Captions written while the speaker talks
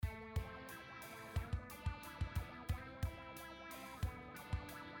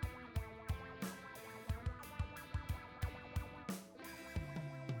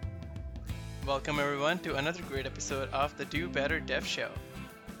Welcome everyone to another great episode of the Do Better Dev Show.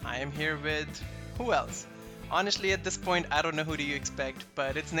 I am here with who else? Honestly, at this point, I don't know who do you expect,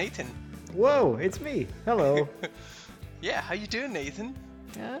 but it's Nathan. Whoa, it's me. Hello. Yeah, how you doing, Nathan?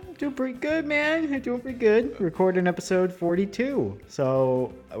 I'm doing pretty good, man. I'm doing pretty good. Recording episode 42.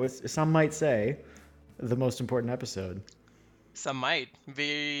 So, some might say, the most important episode. Some might.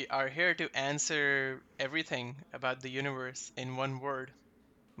 We are here to answer everything about the universe in one word.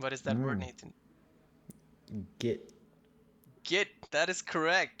 What is that word, Mm, Nathan? get. Get. That is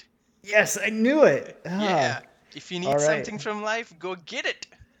correct. Yes, I knew it. Yeah. If you All need right. something from life, go get it.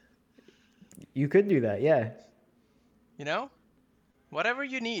 You could do that, yeah. You know? Whatever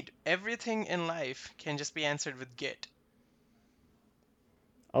you need, everything in life can just be answered with get.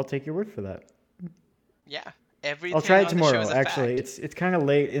 I'll take your word for that. Yeah, I'll try everything it on the show tomorrow. is a Actually, fact. it's kind of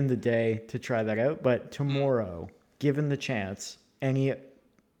late in the day to try that out, but Mm, tomorrow, given the chance, any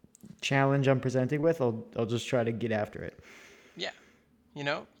challenge I'm presented with, I'll just try to get after it. yeah, you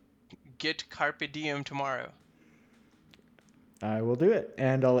know, get carpe diem tomorrow. I will do it,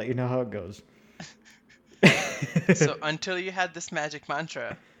 and I'll let you know how it goes. So until you had this magic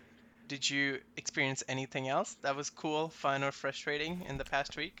mantra, did you experience anything else that was cool, fun, or frustrating in the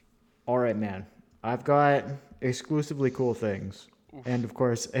past week? All right, man. I've got exclusively cool things, and Oof. of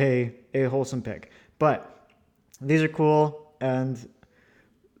course a wholesome pick. But these are cool, and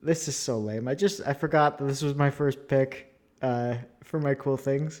this is so lame. I forgot that this was my first pick for my cool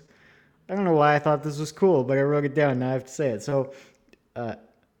things. I don't know why I thought this was cool, but I wrote it down. Now I have to say it. So uh,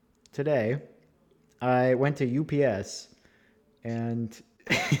 today I went to UPS and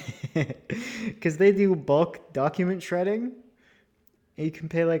because they do bulk document shredding. You can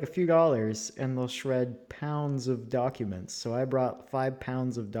pay like a few dollars and they'll shred pounds of documents. So I brought 5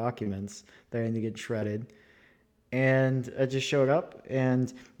 pounds of documents that I need to get shredded. And I just showed up.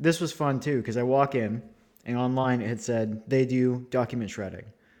 And this was fun too because I walk in and online it had said they do document shredding.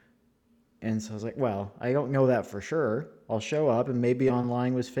 And so I was like, well, I don't know that for sure. I'll show up and maybe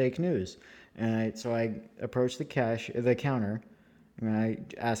online was fake news. So I approached the counter, and I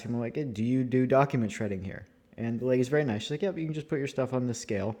asked him like, hey, do you do document shredding here? And the lady's very nice. She's like, yep, you can just put your stuff on the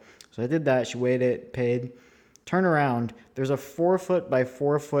scale. So I did that. She weighed it, paid. Turn around. There's a 4 foot by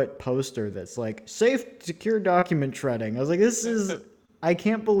 4 foot poster that's like safe, secure document shredding. I was like, this is I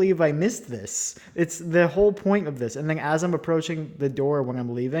can't believe I missed this. It's the whole point of this. And then as I'm approaching the door when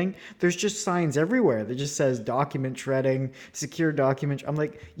I'm leaving, there's just signs everywhere that just says document shredding, secure document. I'm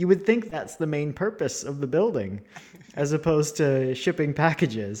like, you would think that's the main purpose of the building as opposed to shipping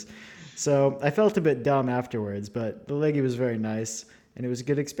packages. So I felt a bit dumb afterwards, but the lady was very nice and it was a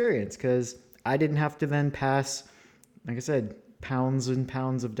good experience because I didn't have to then pass, like I said, pounds and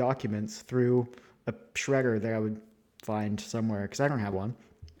pounds of documents through a shredder that I would find somewhere because I don't have one.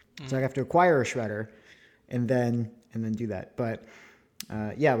 So I Mm. have to acquire a shredder and then do that. But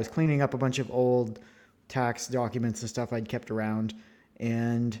yeah, I was cleaning up a bunch of old tax documents and stuff I'd kept around,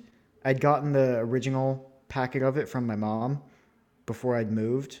 and I'd gotten the original packet of it from my mom before I'd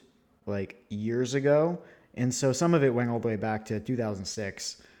moved, like years ago, and so some of it went all the way back to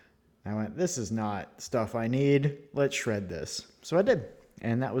 2006. I went, this is not stuff I need. Let's shred this. So I did.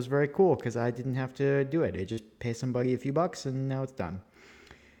 And that was very cool because I didn't have to do it. I just pay somebody a few bucks and now it's done.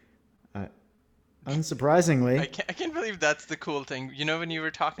 Uh, Unsurprisingly, I can't believe that's the cool thing. You know, when you were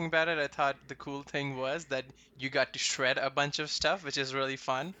talking about it, I thought the cool thing was that you got to shred a bunch of stuff, which is really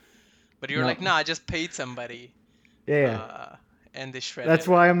fun. But you were no. like, nah, I just paid somebody, Yeah, yeah. uh, and they That's shredded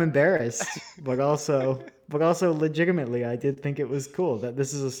why I'm embarrassed. But also legitimately, I did think it was cool that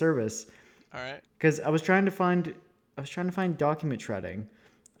this is a service. All right. Because I was trying to find document shredding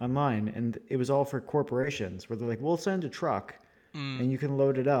online, and it was all for corporations where they're like, "We'll send a truck, Mm. and you can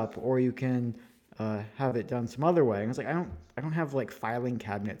load it up, or you can have it done some other way." And I was like, I don't have like filing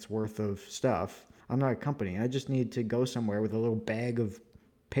cabinets worth of stuff. I'm not a company. I just need to go somewhere with a little bag of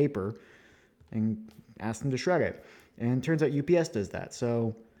paper and ask them to shred it. And it turns out UPS does that.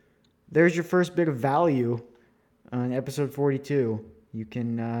 So there's your first bit of value on episode 42. You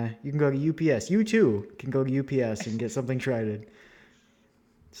can go to UPS. You too can go to UPS and get something shredded.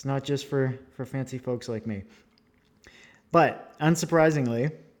 It's not just for fancy folks like me. But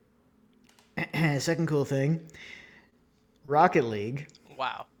unsurprisingly, second cool thing, Rocket League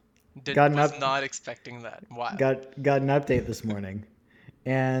Wow. Did got an was up not expecting that. Wow. got an update this morning,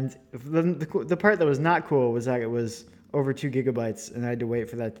 and the part that was not cool was that it was over 2 gigabytes, and I had to wait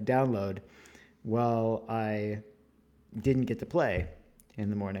for that to download. Well, I didn't get to play in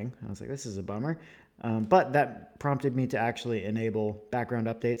the morning. I was like, this is a bummer. But that prompted me to actually enable background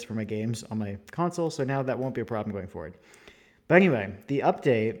updates for my games on my console, so now that won't be a problem going forward. But anyway, the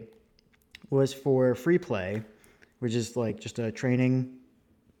update was for free play, which is like just a training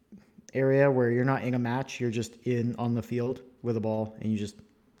area where you're not in a match, you're just in on the field with a ball and you just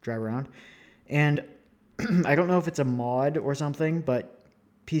drive around. And I don't know if it's a mod or something, but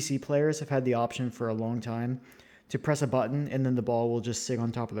PC players have had the option for a long time to press a button and then the ball will just sit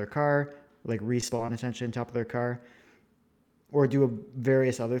on top of their car, like respawn essentially on top of their car, or do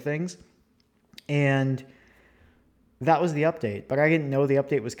various other things. And that was the update, but I didn't know the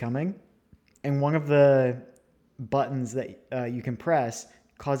update was coming. And one of the buttons that you can press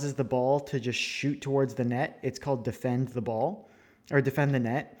causes the ball to just shoot towards the net. It's called defend the ball or defend the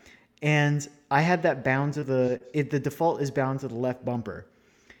net. And I had that bound to the default is bound to the left bumper.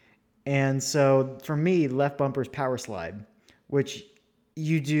 And so for me, left bumper is power slide, which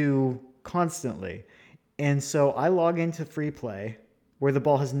you do constantly. And so I log into free play where the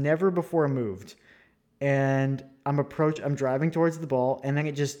ball has never before moved. And I'm driving towards the ball and then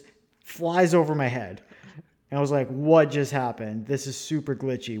it just flies over my head. And I was like, what just happened? This is super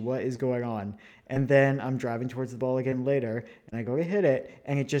glitchy. What is going on? And then I'm driving towards the ball again later, and I go to hit it,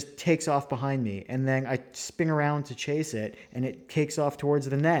 and it just takes off behind me. And then I spin around to chase it, and it takes off towards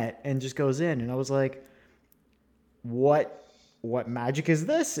the net and just goes in. And I was like, what magic is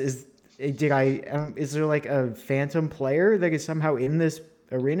this? Is there like a phantom player that is somehow in this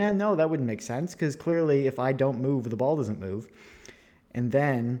arena? No, that wouldn't make sense, because clearly if I don't move, the ball doesn't move. And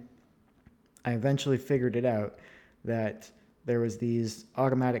then I eventually figured it out that there was these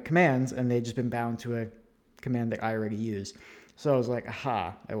automatic commands and they'd just been bound to a command that I already use. So I was like,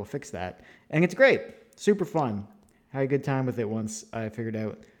 aha, I will fix that. And it's great. Super fun. Had a good time with it once I figured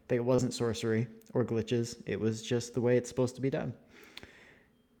out that it wasn't sorcery or glitches. It was just the way it's supposed to be done.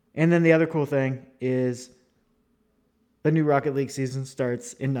 And then the other cool thing is the new Rocket League season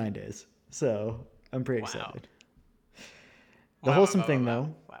starts in 9 days. So I'm pretty excited. The wholesome thing,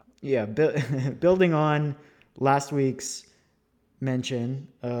 though, yeah, building on last week's mention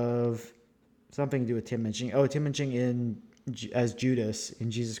of something to do with Tim mentioning. Oh, Tim mentioning as Judas in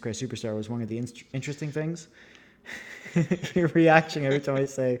Jesus Christ Superstar was one of the interesting things. Your reaction every time I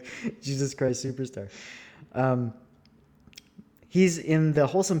say Jesus Christ Superstar. He's in the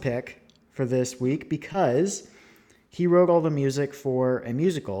wholesome pick for this week because he wrote all the music for a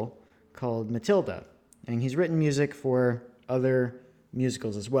musical called Matilda. And he's written music for other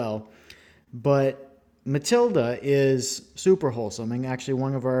musicals as well. But Matilda is super wholesome, and actually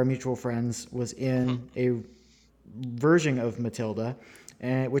one of our mutual friends was in a version of Matilda,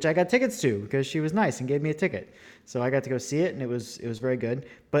 which I got tickets to because she was nice and gave me a ticket. So I got to go see it, and it was very good.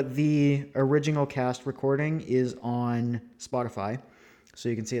 But the original cast recording is on Spotify, so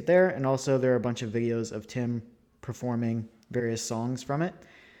you can see it there. And also there are a bunch of videos of Tim performing various songs from it.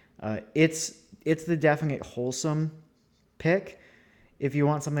 It's the definite wholesome pick. If you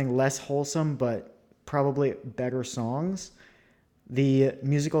want something less wholesome but probably better songs, the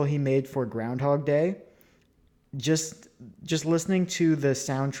musical he made for Groundhog Day, just listening to the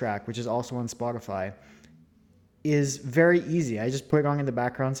soundtrack, which is also on Spotify, is very easy. I just put it on in the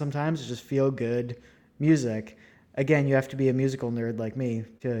background sometimes. It's just feel good music. Again, you have to be a musical nerd like me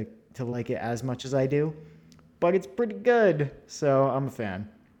to like it as much as I do, but it's pretty good, so I'm a fan.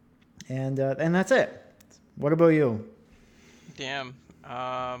 And that's it. What about you? Damn.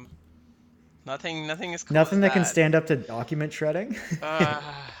 Nothing is cool Nothing as that can that. stand up to document shredding? Uh,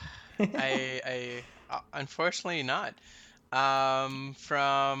 I unfortunately not.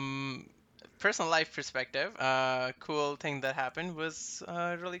 From personal life perspective, cool thing that happened was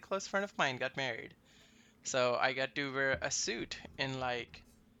a really close friend of mine got married. So I got to wear a suit in like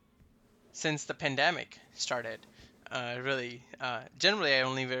since the pandemic started. Really, generally I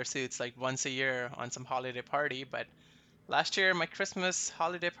only wear suits like once a year on some holiday party, but last year my Christmas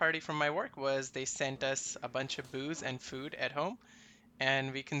holiday party from my work was they sent us a bunch of booze and food at home,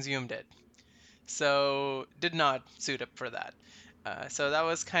 and we consumed it. So did not suit up for that. So that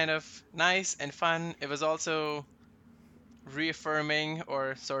was kind of nice and fun. It was also reaffirming,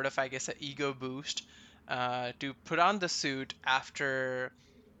 or sort of, I guess, an ego boost, to put on the suit after,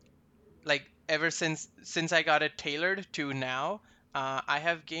 like, ever since I got it tailored to now. I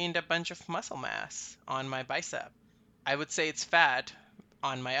have gained a bunch of muscle mass on my bicep. I would say it's fat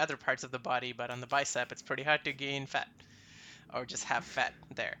on my other parts of the body, but on the bicep, it's pretty hard to gain fat or just have fat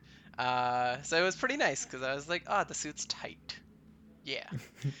there. So it was pretty nice because I was like, oh, the suit's tight. Yeah.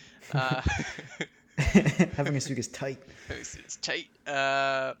 Uh, Having a suit is tight. it's tight.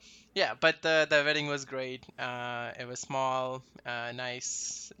 Yeah, but the wedding was great. It was small,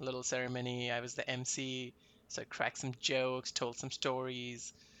 nice little ceremony. I was the MC, so I cracked some jokes, told some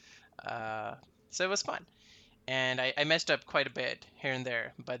stories. So it was fun. and I messed up quite a bit here and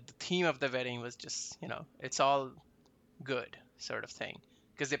there, but the theme of the wedding was just, it's all good sort of thing.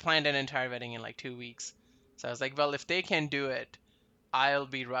 Because they planned an entire wedding in like 2 weeks. So I was like, well, if they can do it, I'll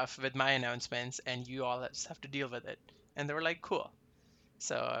be rough with my announcements and you all just have to deal with it. And they were like, cool.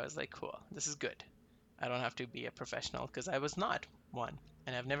 So I was like, cool, this is good. I don't have to be a professional because I was not one.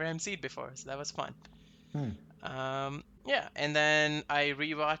 And I've never emceed before, so that was fun. Hmm. Yeah, and then I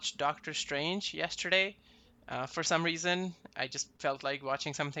rewatched Doctor Strange yesterday. For some reason, I just felt like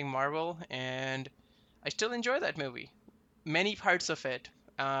watching something Marvel, and I still enjoy that movie. Many parts of it.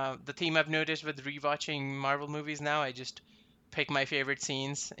 The theme I've noticed with rewatching Marvel movies now, I just pick my favorite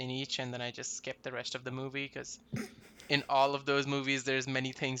scenes in each, and then I just skip the rest of the movie because in all of those movies, there's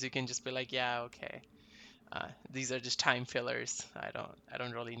many things you can just be like, yeah, okay, these are just time fillers. I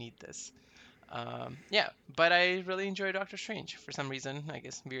don't really need this. Yeah, but I really enjoy Doctor Strange for some reason. I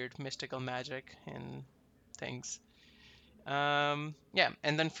guess weird mystical magic and things. Yeah,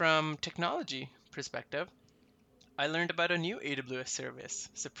 and then from technology perspective, I learned about a new AWS service.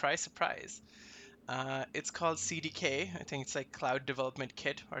 Surprise, surprise. It's called CDK. I think it's like Cloud Development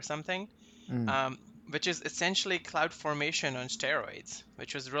Kit or something, Mm. um, which is essentially cloud formation on steroids,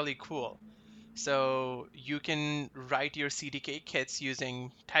 which was really cool. So you can write your CDK kits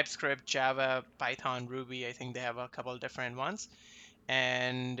using TypeScript, Java, Python, Ruby. I think they have a couple different ones.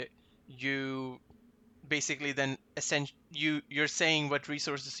 And you basically then you're saying what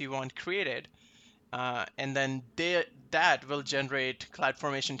resources you want created, and then that will generate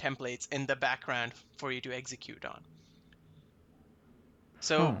CloudFormation templates in the background for you to execute on.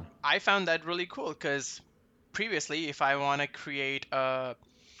 So Huh. I found that really cool because previously, if I want to create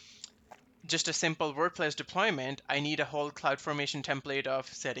just a simple WordPress deployment, I need a whole CloudFormation template of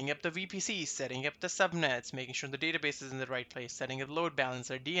setting up the VPC, setting up the subnets, making sure the database is in the right place, setting up load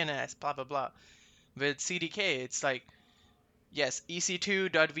balancer, DNS, blah, blah, blah. With CDK, it's like, yes,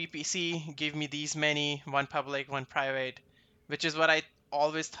 ec2.vpc, give me these many, one public, one private, which is what I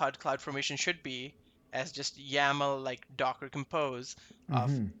always thought CloudFormation should be, as just YAML like Docker Compose of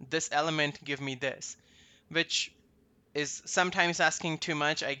Mm-hmm. this element, give me this, which is sometimes asking too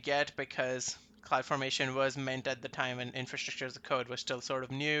much, I get, because CloudFormation was meant at the time when infrastructure as a code was still sort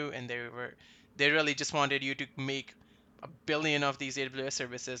of new, and they really just wanted you to make a billion of these AWS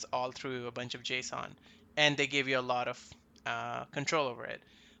services all through a bunch of JSON, and they gave you a lot of control over it.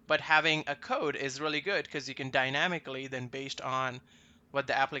 But having a code is really good because you can dynamically, then based on what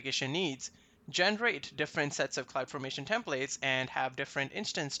the application needs, generate different sets of CloudFormation templates and have different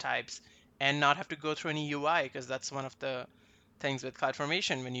instance types and not have to go through any UI, because that's one of the things with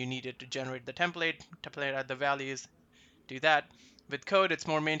CloudFormation. When you needed to generate the template out the values, do that. With code, it's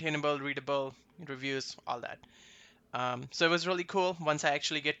more maintainable, readable, reviews, all that. So it was really cool. Once I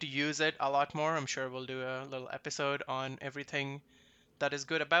actually get to use it a lot more, I'm sure we'll do a little episode on everything that is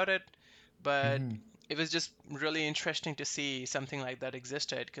good about it. But Mm-hmm. it was just really interesting to see something like that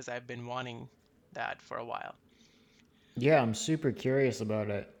existed because I've been wanting that for a while. Yeah, I'm super curious about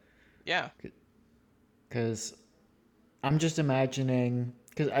it Yeah. because I'm just imagining,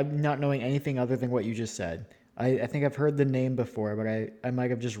 because I'm not knowing anything other than what you just said. I think I've heard the name before, but I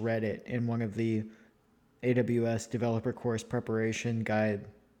might have just read it in one of the AWS developer course preparation guide,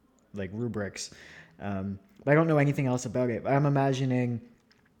 like rubrics. But I don't know anything else about it. But I'm imagining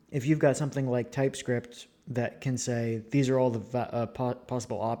if you've got something like TypeScript that can say these are all the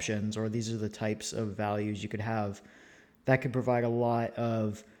possible options, or these are the types of values you could have, that could provide a lot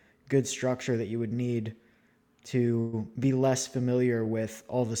of good structure that you would need to be less familiar with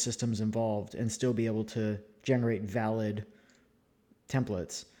all the systems involved and still be able to generate valid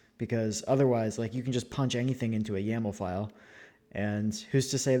templates. Because otherwise, like, you can just punch anything into a YAML file, and who's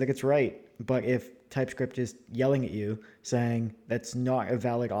to say that it's right? But if TypeScript is yelling at you saying that's not a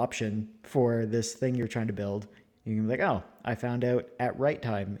valid option for this thing you're trying to build, you can be like, oh, I found out at write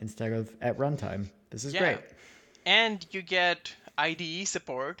time instead of at runtime. This is Yeah. great. And you get IDE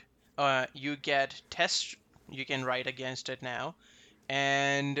support. You get tests you can write against it now.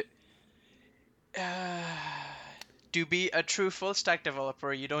 And uh, to be a true full stack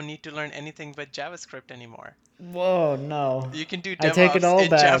developer, you don't need to learn anything but JavaScript anymore. Whoa, no. You can do I take it DevOps all in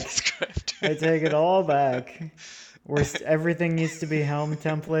back. JavaScript. I take it all back. Where everything needs to be Helm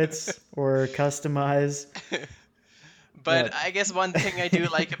templates or customize. But Yep. I guess one thing I do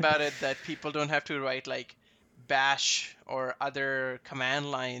like about it that people don't have to write like bash or other command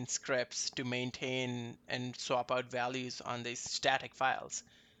line scripts to maintain and swap out values on these static files.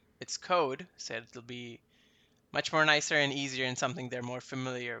 It's code, so it'll be much more nicer and easier and something they're more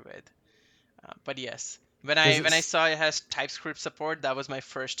familiar with. But yes, when Does I it? when I saw it has TypeScript support, that was my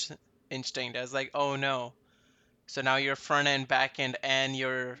first instinct. I was like, oh no, So now your front end, back end, and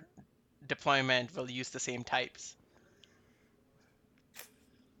your deployment will use the same types.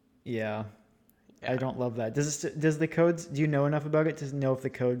 Yeah, I Yeah, don't love that. Does the codes? Do you know enough about it to know if the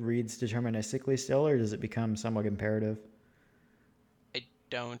code reads deterministically still, or does it become somewhat imperative? I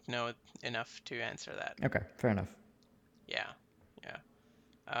don't know enough to answer that. Okay, fair enough. Yeah,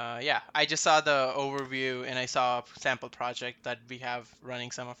 yeah. Yeah, I just saw the overview and I saw a sample project that we have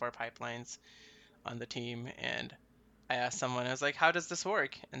running some of our pipelines on the team. And I asked someone, I was like, how does this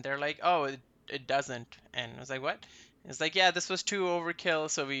work? And they're like, oh, it doesn't. And I was like, what? It's like, yeah, this was too overkill,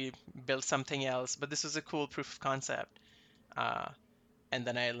 so we built something else. But this was a cool proof of concept. Uh, and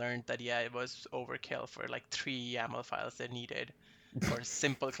then I learned that, yeah, it was overkill for like 3 YAML files they needed for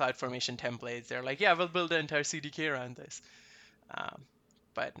simple CloudFormation templates. They're like, yeah, we'll build an entire CDK around this. Um,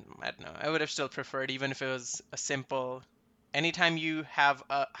 but I don't know. I would have still preferred, even if it was a simple. Anytime you have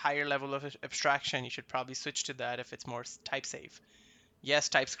a higher level of abstraction, you should probably switch to that if it's more type safe. Yes,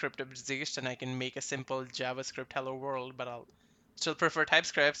 TypeScript exists, and I can make a simple JavaScript hello world, but I'll still prefer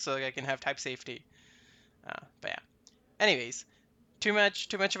TypeScript so I can have type safety. But yeah. Anyways, too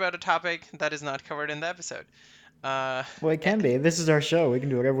much about a topic that is not covered in the episode. Uh, Well, it yeah, can be. This is our show. We can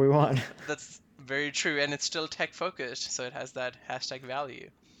do whatever we want. that's very true, and it's still tech focused, so it has that hashtag value.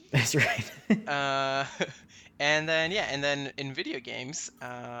 That's right. Uh, and then yeah, and then in video games,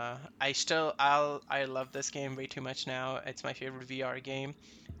 I love this game way too much now. It's my favorite VR game.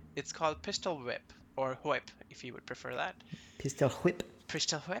 It's called Pistol Whip or Whip, if you would prefer that. Pistol whip.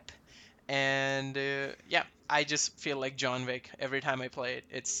 Pistol Whip. And yeah, I just feel like John Wick every time I play it.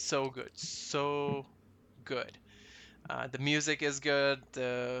 It's so good, so good. The music is good,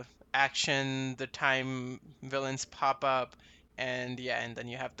 the action, the time villains pop up, and yeah, and then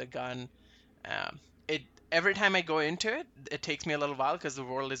you have the gun. It every time I go into it, it takes me a little while because the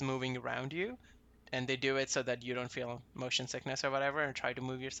world is moving around you, and they do it so that you don't feel motion sickness or whatever, and try to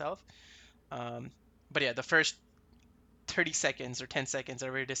move yourself. Um, but yeah, the first 30 seconds or 10 seconds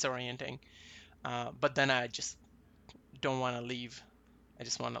are very disorienting. But then I just don't want to leave. I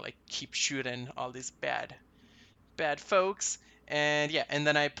just want to like keep shooting all these bad folks. And yeah, and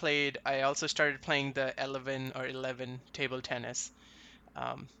then I also started playing the 11 table tennis,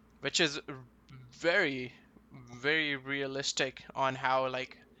 um, which is very, very realistic on how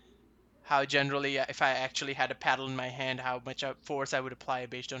like how generally if I actually had a paddle in my hand, how much force I would apply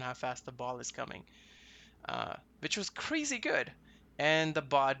based on how fast the ball is coming, which was crazy good. And the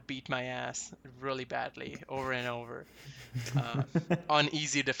bot beat my ass really badly over and over uh, on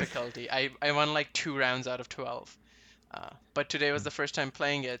easy difficulty. I won like 2 rounds out of 12. But today was the first time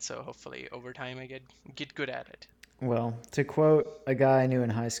playing it, so hopefully over time I get good at it. Well, to quote a guy I knew in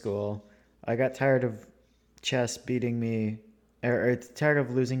high school, I got tired of chess beating me, or tired of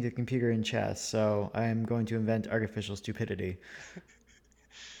losing to the computer in chess, so I am going to invent artificial stupidity.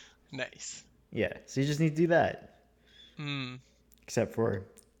 Nice. Yeah, so you just need to do that, Hmm. except for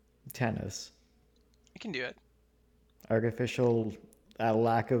tennis. I can do it. Artificial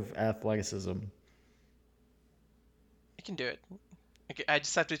lack of athleticism. I can do it. I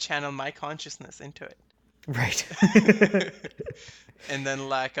just have to channel my consciousness into Right. it. And then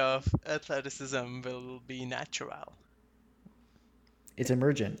lack of athleticism will be natural. It's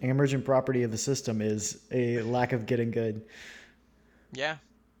emergent. An emergent property of the system is a lack of getting good, Yeah.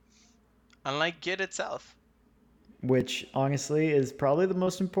 Unlike Git itself. which honestly is probably the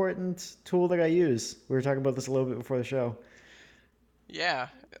most important tool that I use. We were talking about this a little bit before the show. Yeah.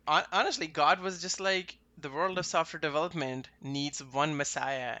 Honestly, God was just like, the world of software development needs one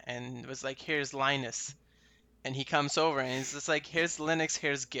messiah, and was like, here's Linus. And he comes over and he's just like, here's Linux,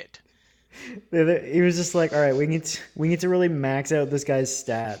 here's Git. He was just like, all right, we need to really max out this guy's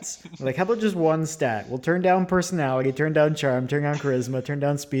stats. Like, how about just one stat? We'll turn down personality, turn down charm, turn down charisma, turn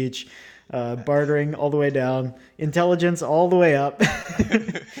down speech, bartering all the way down, intelligence all the way up,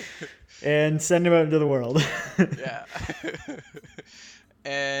 and send him out into the world. Yeah.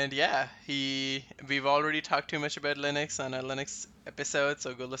 And yeah, we've already talked too much about Linux on a Linux episode,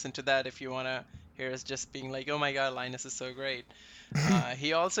 so go listen to that if you want to hear us just being like, oh my God, Linus is so great.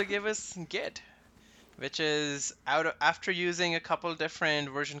 He also gave us Git, which is after using a couple different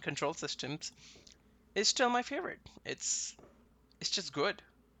version control systems, is still my favorite. It's just good.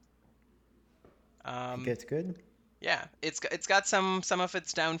 It Um, gets good. yeah, it's got some of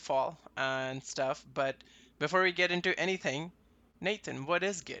its downfall and stuff, but before we get into anything, Nathan, what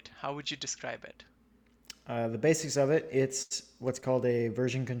is Git? How would you describe it? The basics of it, it's what's called a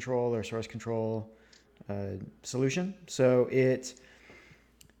version control or source control solution. So it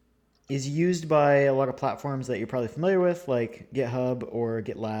is used by a lot of platforms that you're probably familiar with, like GitHub or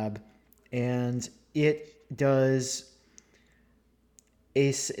GitLab, and it does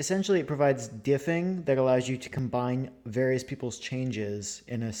essentially it provides diffing that allows you to combine various people's changes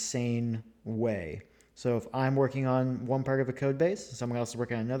in a sane way. So if I'm working on one part of a code base, someone else is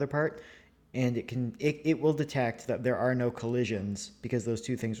working on another part, and it will detect that there are no collisions because those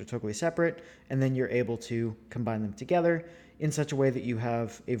two things are totally separate, and then you're able to combine them together in such a way that you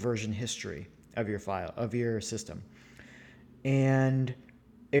have a version history of your file of your system. And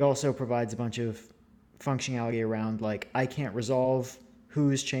it also provides a bunch of functionality around like I can't resolve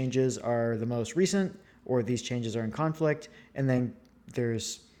whose changes are the most recent or these changes are in conflict, and then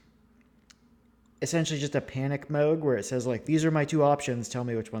there's essentially just a panic mode where it says like these are my two options, tell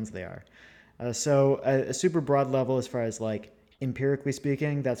me which ones they are. So a super broad level as far as like empirically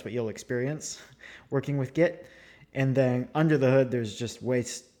speaking, that's what you'll experience working with Git. And then under the hood, there's just way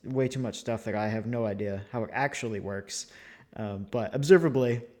too much stuff that I have no idea how it actually works. But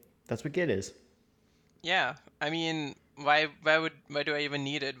observably, that's what Git is. Yeah, I mean, why do I even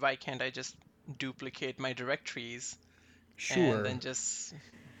need it? Why can't I just duplicate my directories and then Sure. just,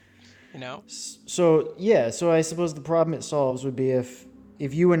 you know? So yeah, so I suppose the problem it solves would be if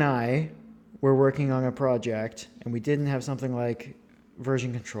you and I were working on a project and we didn't have something like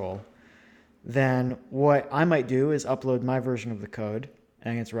version control, then what I might do is upload my version of the code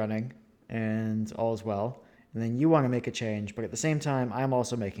and it's running and all is well. And then you want to make a change, but at the same time, I'm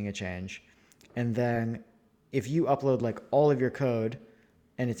also making a change. And then if you upload like all of your code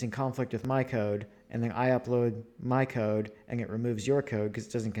and it's in conflict with my code, and then I upload my code and it removes your code because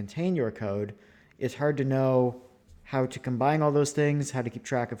it doesn't contain your code, it's hard to know how to combine all those things, how to keep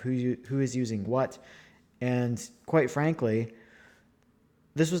track of who is using what. And quite frankly,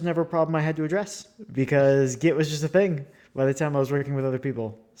 this was never a problem I had to address because Git was just a thing by the time I was working with other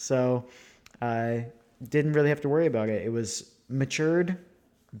people. So I didn't really have to worry about it. It was matured,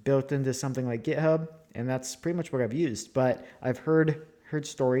 built into something like GitHub, and that's pretty much what I've used. But I've heard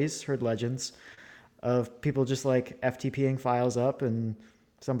stories, heard legends of people just like FTPing files up, and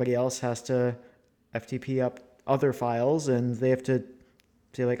somebody else has to FTP up other files, and they have to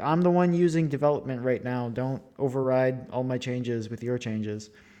say like, I'm the one using development right now. Don't override all my changes with your changes,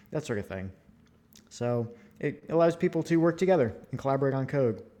 that sort of thing. So it allows people to work together and collaborate on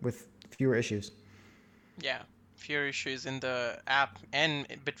code with fewer issues. Yeah, fewer issues in the app and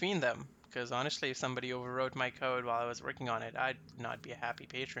between them. Because honestly, if somebody overwrote my code while I was working on it, I'd not be a happy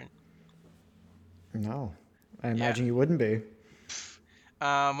patron. No, I Yeah. imagine you wouldn't be.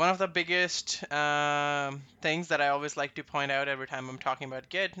 One of the biggest things that I always like to point out every time I'm talking about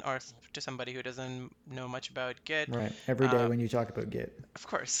Git or to somebody who doesn't know much about Git, Right. Every day uh, when you talk about Git. of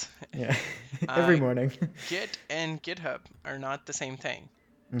course, Yeah. Every uh, morning. Git and GitHub are not the same thing.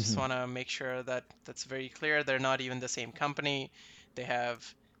 Just Hmm. want to make sure that that's very clear. They're not even the same company. They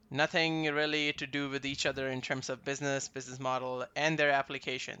have nothing really to do with each other in terms of business model, and their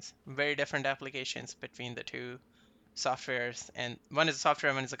applications. Very different applications between the two softwares. And one is a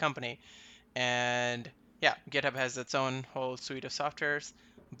software, one is a company. And yeah, GitHub has its own whole suite of softwares.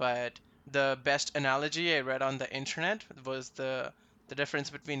 But the best analogy I read on the internet was the difference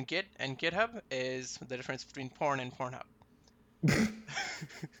between Git and GitHub is the difference between porn and Pornhub.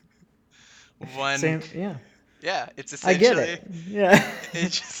 One, Same. Yeah. yeah, it's I get essentially it. Yeah. it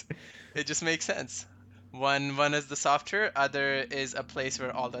just it just makes sense. One is the software, other is a place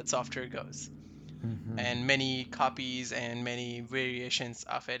where all that software goes, Hmm. and many copies and many variations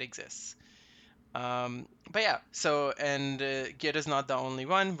of it exists. But yeah, so and Git is not the only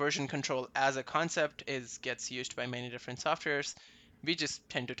one. Version control as a concept is gets used by many different softwares. We just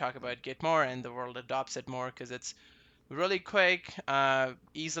tend to talk about Git more, and the world adopts it more because it's really quick,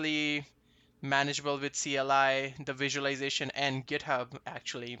 easily manageable with CLI. The visualization and GitHub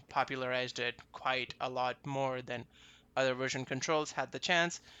actually popularized it quite a lot more than other version controls had the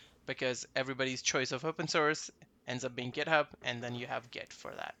chance because everybody's choice of open source ends up being GitHub, and then you have Git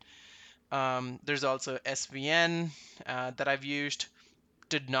for that. There's also SVN that I've used.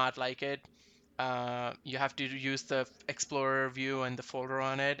 Did not like it. You have to use the Explorer view and the folder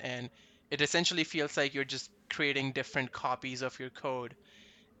on it, and it essentially feels like you're just creating different copies of your code.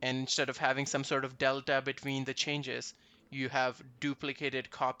 And instead of having some sort of delta between the changes, you have duplicated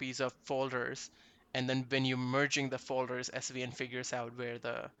copies of folders. And then when you're merging the folders, SVN figures out where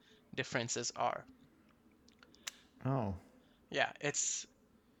the differences are. Oh. Yeah, it's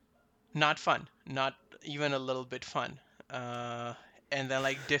not fun, not even a little bit fun. Uh, and then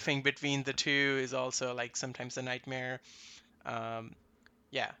like diffing between the two is also like sometimes a nightmare. Um,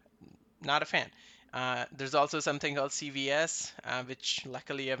 yeah, not a fan. There's also something called CVS, which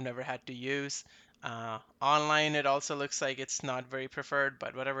luckily I've never had to use. Online, it also looks like it's not very preferred,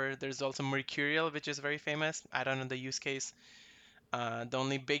 but whatever. There's also Mercurial, which is very famous. I don't know the use case. The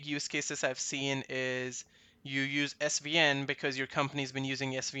only big use cases I've seen is you use SVN because your company's been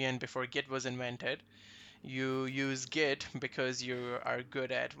using SVN before Git was invented. You use Git because you are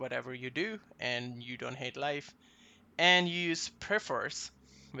good at whatever you do and you don't hate life. And you use Perforce,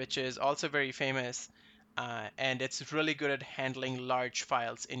 which is also very famous, and it's really good at handling large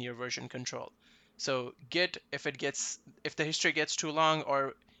files in your version control. So Git, if the history gets too long,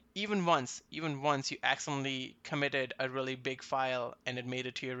 or even once you accidentally committed a really big file and it made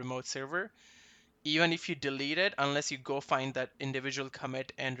it to your remote server, even if you delete it, unless you go find that individual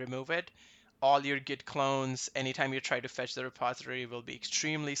commit and remove it, all your Git clones, anytime you try to fetch the repository, will be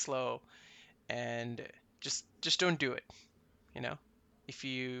extremely slow. And just don't do it. You know, if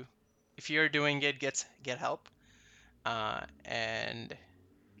you're doing it, get help. And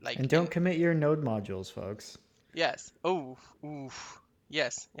like And don't in commit your node modules, folks. Yes. Oh, oof.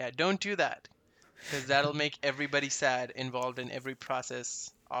 Yes. Yeah, don't do that because that'll make everybody sad involved in every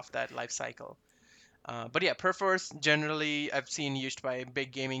process of that life cycle. But yeah, Perforce generally I've seen used by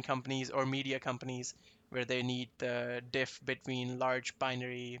big gaming companies or media companies where they need the diff between large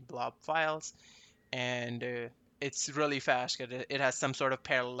binary blob files, and it's really fast 'cause it has some sort of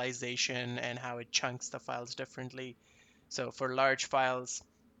parallelization and how it chunks the files differently. So for large files,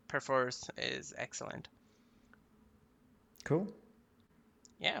 Perforce is excellent. Cool.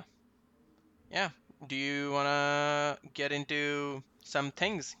 Yeah, yeah. Do you wanna get into some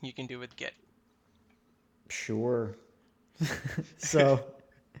things you can do with Git? Sure. So,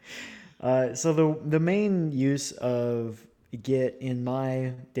 so the main use of Git in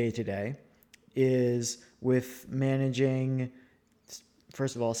my day to day is with managing,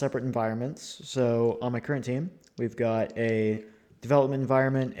 first of all, separate environments. So on my current team, we've got a development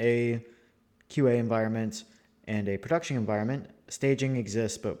environment, a QA environment, and a production environment. Staging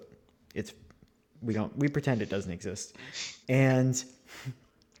exists, but it's we pretend it doesn't exist. And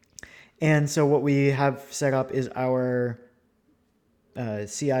so what we have set up is our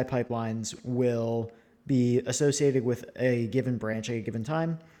CI pipelines will be associated with a given branch at a given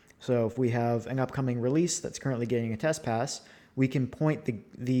time. So if we have an upcoming release that's currently getting a test pass, we can point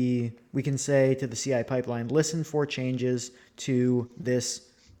we can say to the CI pipeline, listen for changes to this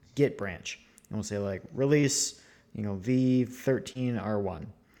Git branch. And we'll say like release, v13r1.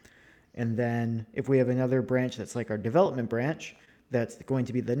 And then if we have another branch that's like our development branch, that's going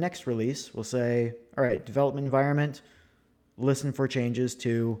to be the next release, we'll say, all right, development environment, listen for changes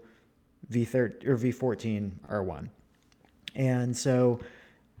to v13 or v14r1. And so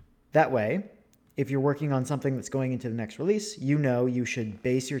that way, if you're working on something that's going into the next release, you should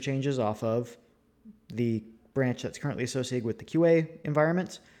base your changes off of the branch that's currently associated with the QA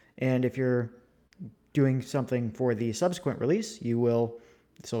environment. And if you're doing something for the subsequent release,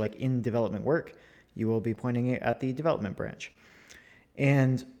 so like in development work, you will be pointing it at the development branch.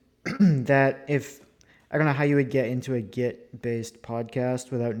 And that I don't know how you would get into a Git-based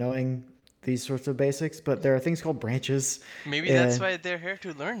podcast without knowing these sorts of basics, but there are things called branches. Maybe that's why they're here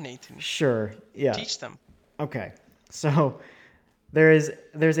to learn, Nathan. Sure, yeah. Teach them. Okay, so there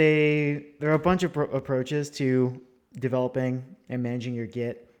are a bunch of approaches to developing and managing your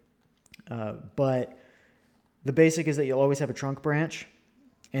Git, but the basic is that you'll always have a trunk branch,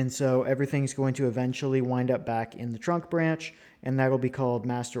 and so everything's going to eventually wind up back in the trunk branch, and that'll be called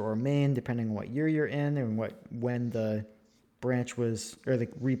master or main, depending on what year you're in and when the branch was, or the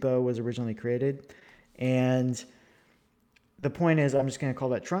repo was originally created. And the point is, I'm just going to call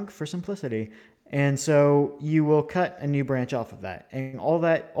that trunk for simplicity. And so you will cut a new branch off of that. And all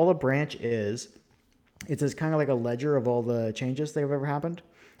a branch is, it's kind of like a ledger of all the changes that have ever happened.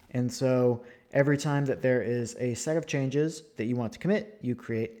 And so every time that there is a set of changes that you want to commit, you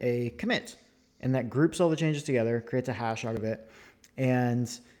create a commit. And that groups all the changes together, creates a hash out of it. And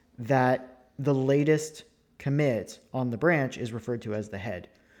that the latest commit on the branch is referred to as the head.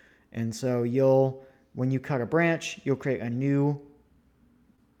 And so when you cut a branch, you'll create a new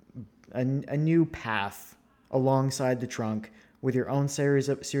path alongside the trunk with your own series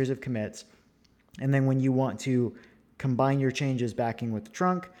of commits. And then when you want to combine your changes back in with the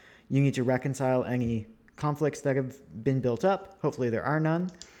trunk, you need to reconcile any conflicts that have been built up. Hopefully there are none,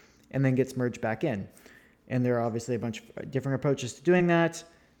 and then gets merged back in. And there are obviously a bunch of different approaches to doing that.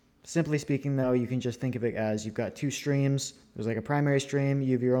 Simply speaking, though, you can just think of it as you've got two streams. There's like a primary stream,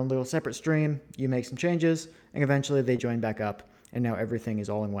 you have your own little separate stream, you make some changes, and eventually they join back up, and now everything is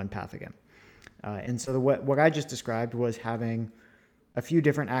all in one path again. And so what I just described was having a few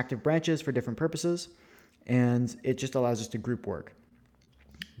different active branches for different purposes, and it just allows us to group work.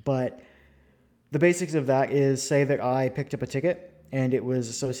 But The basics of that is say that I picked up a ticket and it was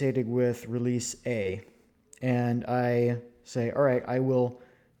associated with release A. And I say, all right, I will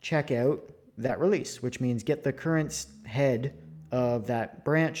check out that release, which means get the current head of that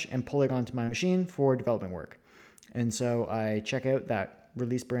branch and pull it onto my machine for development work. And so I check out that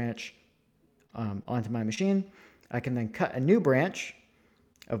release branch onto my machine. I can then cut a new branch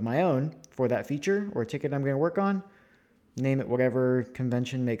of my own for that feature or ticket I'm going to work on. Name it whatever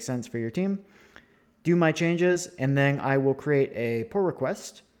convention makes sense for your team. Do my changes, and then I will create a pull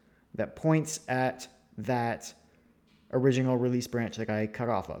request that points at that original release branch that I cut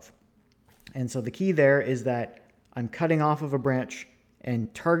off of. And so the key there is that I'm cutting off of a branch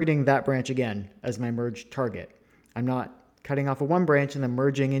and targeting that branch again as my merge target. I'm not cutting off of one branch and then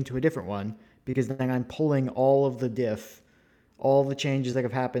merging into a different one, because then I'm pulling all of the diff, all the changes that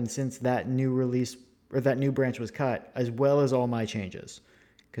have happened since that new release or that new branch was cut, as well as all my changes,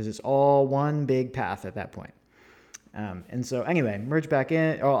 because it's all one big path at that point. And so anyway, merge back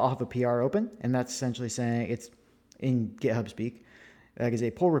in, I'll have a PR open, and that's essentially saying, it's in GitHub speak, that is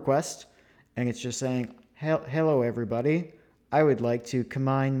a pull request, and it's just saying, hello everybody, I would like to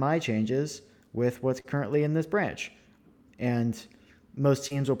combine my changes with what's currently in this branch. And most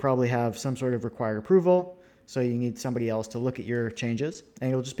teams will probably have some sort of required approval, so you need somebody else to look at your changes, and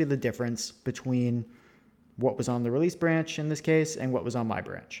it'll just be the difference between what was on the release branch in this case and what was on my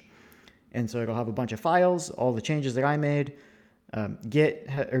branch. And so it'll have a bunch of files, all the changes that I made.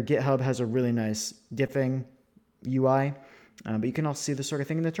 GitHub has a really nice diffing UI, but you can also see this sort of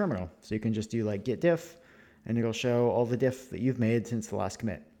thing in the terminal. So you can just do like git diff, and it'll show all the diff that you've made since the last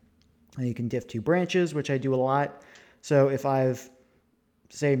commit. And you can diff to branches, which I do a lot. So if I've,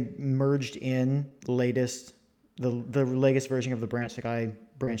 say, merged in the latest version of the branch that I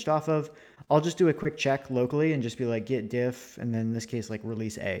branched off of, I'll just do a quick check locally and just be like git diff, and then in this case like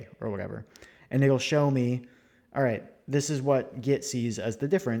release A or whatever. And it'll show me, all right, this is what Git sees as the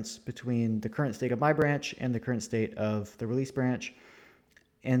difference between the current state of my branch and the current state of the release branch.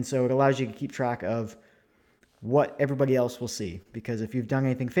 And so it allows you to keep track of what everybody else will see. Because if you've done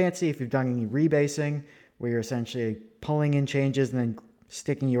anything fancy, if you've done any rebasing, where you're essentially pulling in changes and then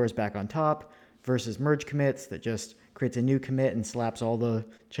sticking yours back on top, versus merge commits that just creates a new commit and slaps all the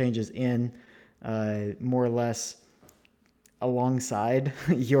changes in more or less alongside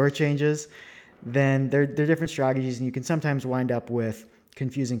your changes, then they're different strategies, and you can sometimes wind up with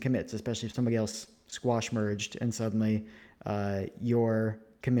confusing commits, especially if somebody else squash merged and suddenly your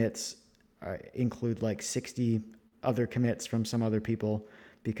commits include like 60 other commits from some other people,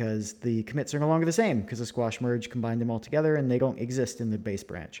 because the commits are no longer the same because the squash merge combined them all together and they don't exist in the base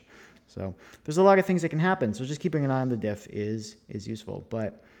branch. So there's a lot of things that can happen. So just keeping an eye on the diff is useful.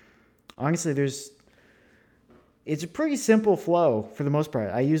 But honestly, it's a pretty simple flow for the most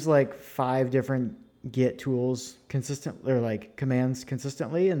part. I use like 5 different Git tools consistently, or like commands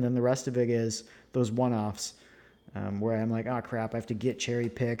consistently, and then the rest of it is those one-offs where I'm like, oh crap, I have to git cherry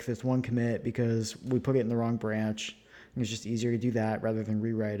pick this one commit because we put it in the wrong branch. And it's just easier to do that rather than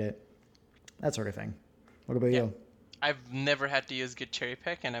rewrite it. That sort of thing. What about you? I've never had to use git cherry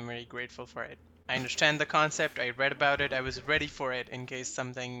pick, and I'm very grateful for it. I understand the concept. I read about it. I was ready for it in case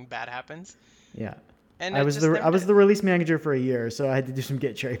something bad happens. Yeah. And I it was just never the release manager for a year, so I had to do some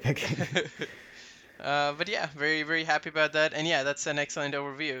git cherry picking. But yeah, very, very happy about that. And yeah, that's an excellent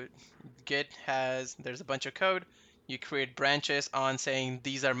overview. There's a bunch of code. You create branches on saying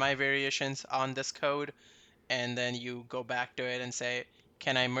these are my variations on this code, and then you go back to it and say,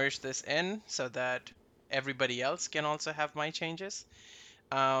 can I merge this in so that everybody else can also have my changes?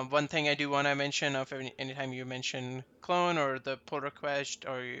 One thing I do want to mention of anytime you mention clone or the pull request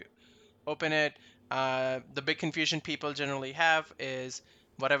or you open it, the big confusion people generally have is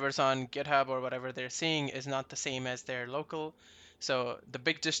whatever's on GitHub or whatever they're seeing is not the same as their local. So the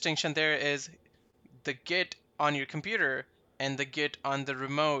big distinction there is the Git on your computer and the Git on the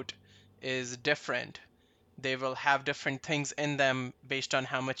remote is different. They will have different things in them based on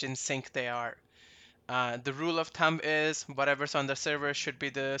how much in sync they are. The rule of thumb is whatever's on the server should be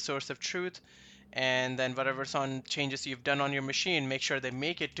the source of truth, and then whatever's on changes you've done on your machine, make sure they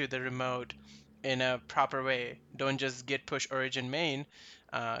make it to the remote in a proper way. Don't just git push origin main,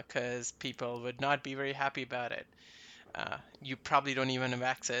 because people would not be very happy about it. You probably don't even have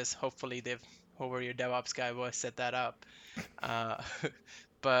access. Hopefully whoever your DevOps guy was set that up. Uh,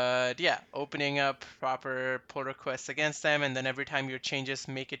 but yeah, opening up proper pull requests against them, and then every time your changes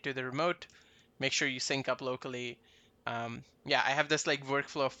make it to the remote, make sure you sync up locally. Yeah, I have this like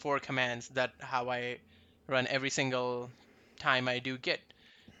workflow of 4 commands that how I run every single time I do git.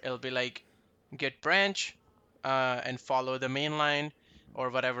 It'll be like git branch and follow the main line. or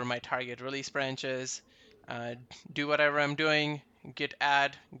whatever my target release branch is, uh, do whatever I'm doing, git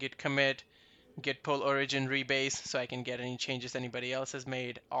add, git commit, git pull origin rebase so I can get any changes anybody else has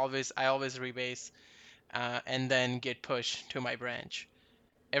made. I always rebase, and then git push to my branch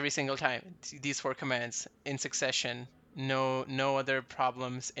every single time. These four commands in succession. No other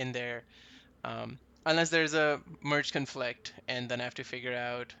problems in there, um, unless there's a merge conflict, and then I have to figure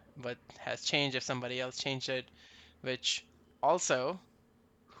out what has changed if somebody else changed it. Which also,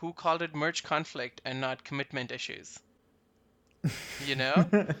 who called it merge conflict and not commitment issues? You know?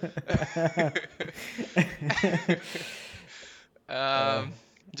 Uh, um,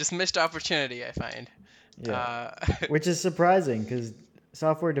 just missed opportunity, I find. yeah, Uh, which is surprising because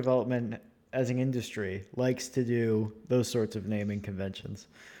software development as an industry likes to do those sorts of naming conventions.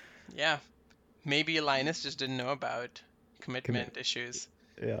 yeah, maybe Linus just didn't know about Commit. commitment issues.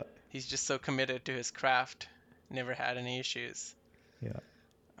 Yeah, He's just so committed to his craft, never had any issues. yeah,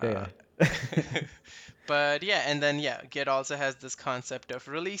 Uh, yeah. but yeah, and then yeah, Git also has this concept of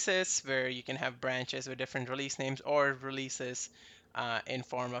releases where you can have branches with different release names or releases in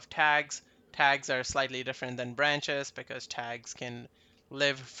form of tags. Tags are slightly different than branches because tags can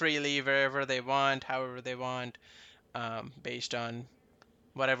live freely wherever they want, however they want, based on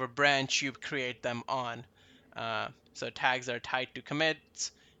whatever branch you create them on. So tags are tied to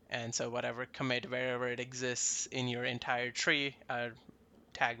commits, and so whatever commit wherever it exists in your entire tree,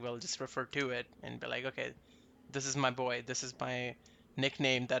 tag will just refer to it and be like, okay, this is my boy, this is my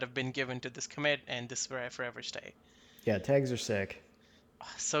nickname that have been given to this commit, and this is where I forever stay. Yeah, tags are sick.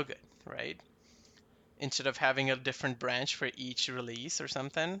 Oh, so good, right? Instead of having a different branch for each release or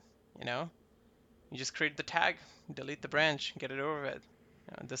something, you know, you just create the tag, delete the branch, get it over with.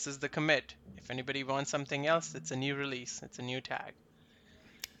 This is the commit. If anybody wants something else, it's a new release, it's a new tag.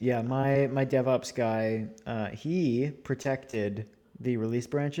 Yeah, my DevOps guy, he protected the release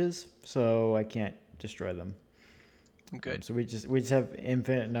branches, so I can't destroy them. Good. So we just have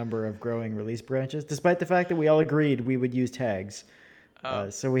infinite number of growing release branches, despite the fact that we all agreed we would use tags. Oh,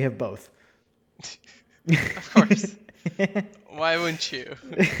 So we have both. of course. Why wouldn't you?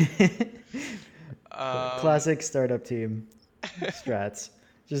 Um, Classic startup team strats.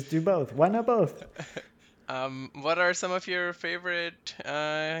 Just do both. Why not both? what are some of your favorite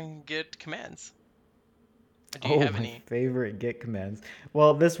Git commands? Or do you Oh, have my any? favorite Git commands.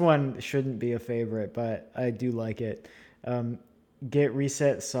 Well, this one shouldn't be a favorite, but I do like it. Um, Git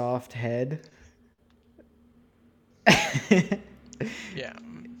reset soft head. Yeah.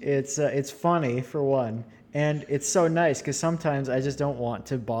 It's funny for one, and it's so nice because sometimes I just don't want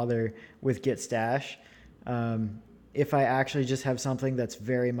to bother with Git stash. Um, if I actually just have something that's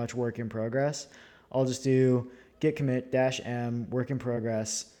very much work in progress, I'll just do git commit dash m work in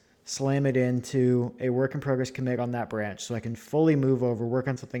progress, slam it into a work in progress commit on that branch, so I can fully move over, work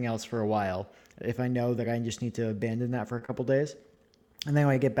on something else for a while. If I know that I just need to abandon that for a couple days, and then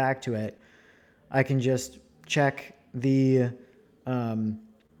when I get back to it, I can just um,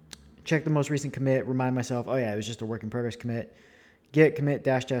 check the most recent commit, remind myself, oh yeah, it was just a work in progress commit. Git commit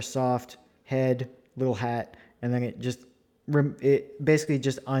dash dash soft head little hat, and then it basically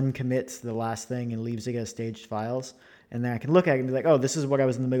just uncommits the last thing and leaves it as staged files. And then I can look at it and be like, oh, this is what I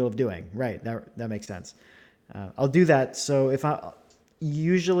was in the middle of doing. Right, that makes sense. I'll do that. So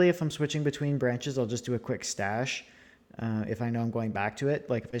usually if I'm switching between branches, I'll just do a quick stash. If I know I'm going back to it,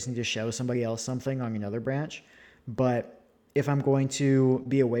 like if I just need to show somebody else something on another branch. But if I'm going to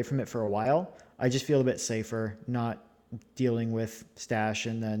be away from it for a while, I just feel a bit safer not dealing with stash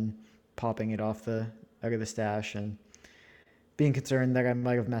and then popping it out of the stash and being concerned that I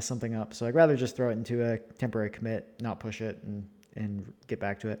might have messed something up. So I'd rather just throw it into a temporary commit, not push it, and get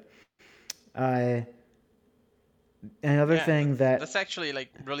back to it. Uh, Another Yeah, thing that's that actually like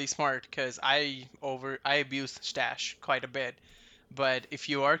really smart because I abuse stash quite a bit. But if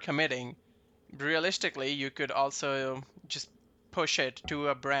you are committing, realistically, you could also just push it to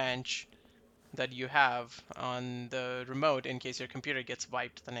a branch that you have on the remote in case your computer gets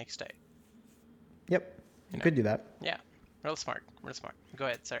wiped the next day. yep, You you know? could do that. Yeah, real smart, real smart. Go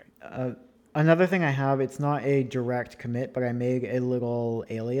ahead, sorry. Uh, Another thing I have, it's not a direct commit, but I made a little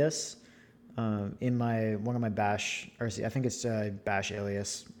alias in my one of my bash, or I think it's a bash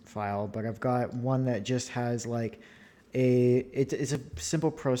alias file, but I've got one that just has like it's a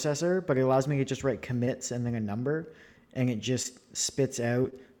simple processor, but it allows me to just write commits and then a number, and it just spits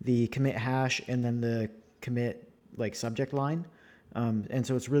out the commit hash and then the commit like subject line. And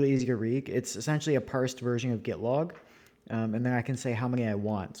so it's really easy to read. It's essentially a parsed version of GitLog. And then I can say how many I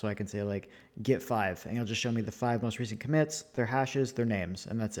want. So I can say like git 5, and it'll just show me the 5 most recent commits, their hashes, their names,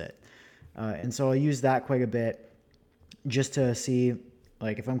 and that's it. And so I'll use that quite a bit just to see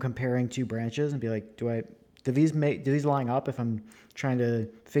Like if I'm comparing two branches and be like, do these line up if I'm trying to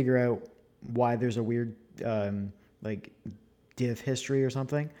figure out why there's a weird like div history or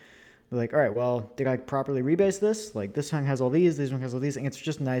something? They're like, all right, well, did I properly rebase this? Like this one has all these, this one has all these, and it's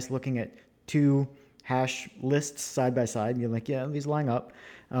just nice looking at two hash lists side by side, and you're like, yeah, these line up,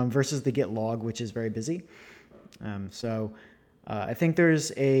 versus the git log, which is very busy. I think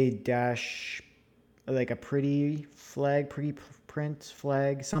there's a dash, like a pretty print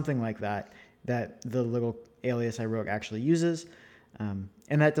flag, something like that, that the little alias I wrote actually uses. And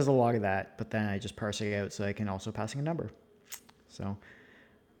that does a log of that, but then I just parse it out so I can also passing a number. So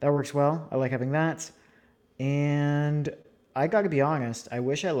that works well. I like having that. And I got to be honest, I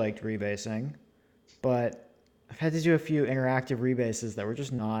wish I liked rebasing, but I've had to do a few interactive rebases that were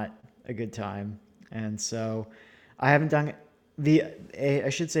just not a good time. And so I haven't done I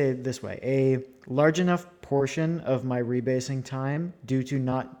should say it this way, a large enough portion of my rebasing time due to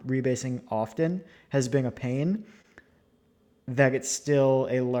not rebasing often has been a pain that it's still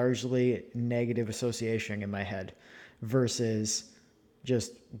a largely negative association in my head versus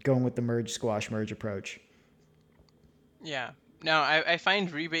just going with the merge squash merge approach. Yeah. No, I find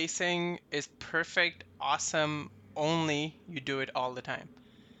rebasing is perfect, awesome, only you do it all the time.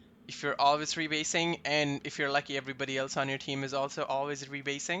 If you're always rebasing, and if you're lucky everybody else on your team is also always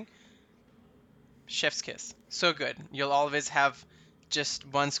rebasing, chef's kiss. So good. You'll always have just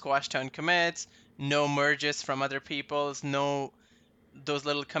one squash turn commits, no merges from other people's, no those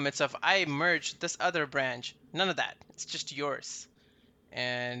little commits of I merged this other branch. None of that. It's just yours.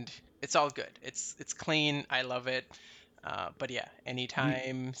 And it's all good. It's clean. I love it. But yeah, You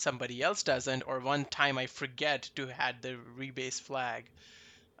anytime somebody else doesn't, or one time I forget to add the rebase flag,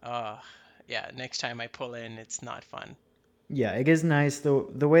 uh, yeah, next time I pull in, it's not fun. Yeah, it is nice.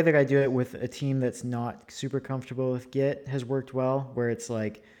 The way that I do it with a team that's not super comfortable with Git has worked well, where it's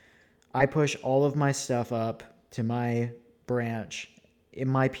like I push all of my stuff up to my branch. In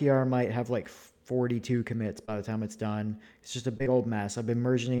my PR might have like 42 commits by the time it's done. It's just a big old mess. I've been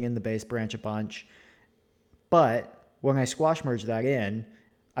merging in the base branch a bunch. But when I squash merge that in,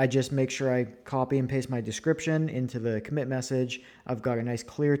 I just make sure I copy and paste my description into the commit message. I've got a nice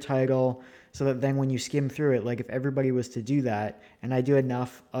clear title so that then when you skim through it, like if everybody was to do that, and I do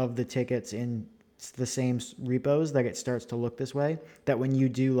enough of the tickets in the same repos that it starts to look this way, that when you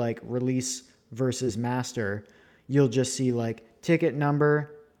do like release versus master, you'll just see like ticket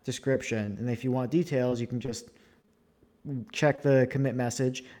number, description. And if you want details, you can just check the commit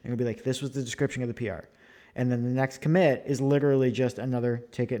message and it'll be like, this was the description of the PR. And then the next commit is literally just another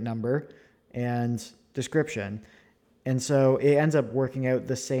ticket number and description. And so it ends up working out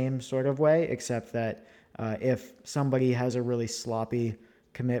the same sort of way, except that if somebody has a really sloppy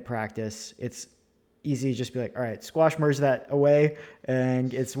commit practice, it's easy to just be like, all right, squash merge that away,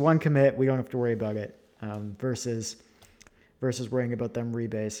 and it's one commit. We don't have to worry about it. Versus worrying about them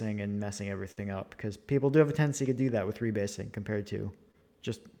rebasing and messing everything up, because people do have a tendency to do that with rebasing compared to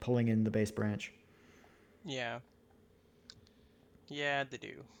just pulling in the base branch. Yeah. Yeah, they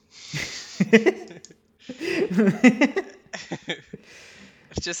do.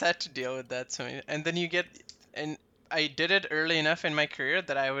 I've just had to deal with that. So, and then you get, and I did it early enough in my career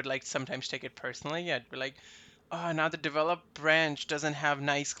that I would like sometimes take it personally. I'd be like, oh, now the develop branch doesn't have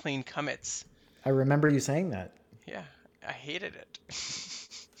nice clean commits. I remember you saying that. Yeah, I hated it.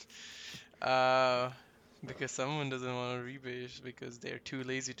 uh, because someone doesn't want to rebase because they're too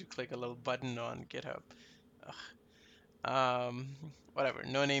lazy to click a little button on GitHub. Ugh. Whatever.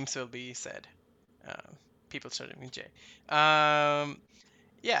 No names will be said. Uh, people starting with J.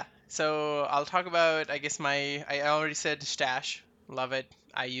 Yeah. So I'll talk about. I guess I already said stash. Love it.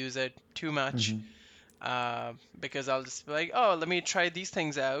 I use it too much. Mm-hmm. Because I'll just be like, oh, let me try these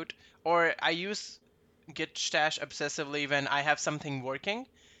things out. Or I use Git stash obsessively when I have something working,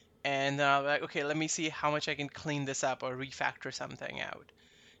 and then I'll be like, okay, let me see how much I can clean this up or refactor something out.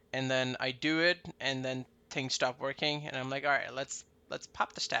 And then I do it, and then things stop working, and I'm like, all right, let's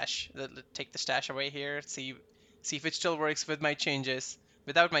pop the stash, take the stash away here, see if it still works with my changes,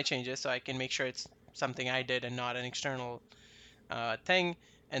 without my changes, so I can make sure it's something I did and not an external thing.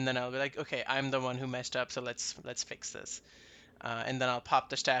 And then I'll be like, okay, I'm the one who messed up, so let's fix this. And then I'll pop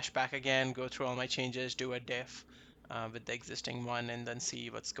the stash back again, go through all my changes, do a diff with the existing one, and then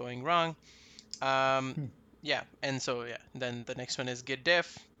see what's going wrong. Um, Hmm. yeah, and so yeah, then the next one is git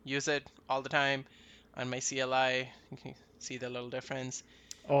diff. Use it all the time on my CLI. You can see the little difference.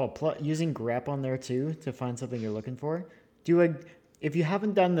 Oh, using grep on there too to find something you're looking for. Do a If you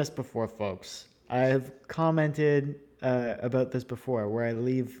haven't done this before, folks, I've commented about this before, where I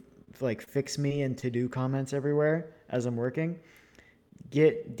leave like fix me and to do comments everywhere as I'm working.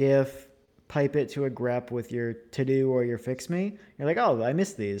 git diff, pipe it to a grep with your to do or your fix me. You're like, oh, I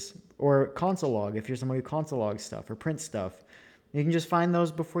missed these. Or console log if you're someone who console logs stuff or print stuff. You can just find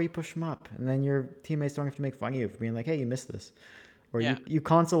those before you push them up, and then your teammates don't have to make fun of you for being like, hey, you missed this. Or Yeah, you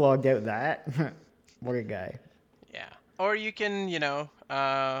console logged out that. What a guy. yeah. Or you can,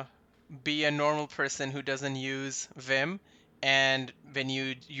 be a normal person who doesn't use Vim, and when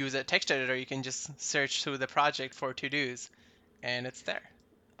you use a text editor, you can just search through the project for to-dos, and it's there.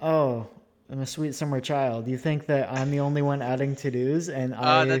 Oh, I'm a sweet summer child. You think that I'm the only one adding to-dos and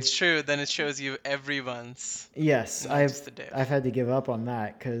I That's true. Then it shows you everyone's, yes, not just the I've diff. had to give up on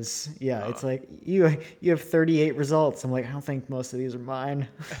that cuz yeah, Oh. it's like you have 38 results. I'm like, I don't think most of these are mine.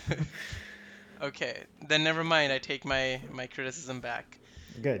 Okay, then never mind. I take my criticism back.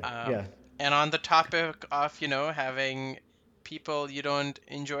 Good. Um, Yeah. and on the topic of, having people you don't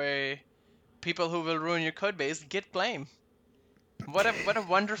enjoy, people who will ruin your code base, git blame. What a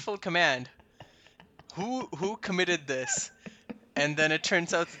wonderful command. Who committed this? And then it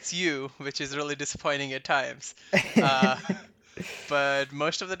turns out it's you, which is really disappointing at times. Uh, but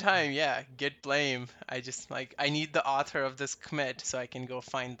most of the time, yeah, git blame. I just like I need the author of this commit so I can go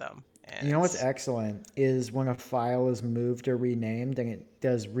find them. And You know what's it's excellent is when a file is moved or renamed and it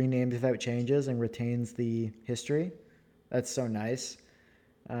does renamed without changes and retains the history. That's so nice.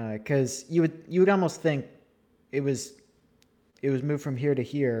 Because you would almost think it was it was moved from here to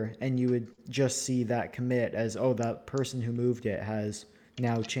here, and you would just see that commit as, oh, that person who moved it has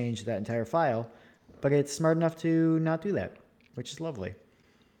now changed that entire file. But it's smart enough to not do that, which is lovely.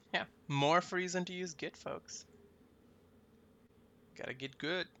 yeah, more reason to use git, folks. Gotta get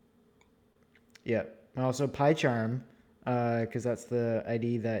good. Yeah. And also PyCharm, because that's the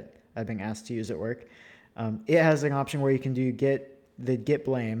ID that I've been asked to use at work. It has an option where you can do git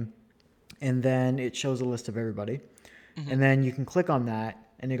blame, and then it shows a list of everybody. Hmm. And then you can click on that,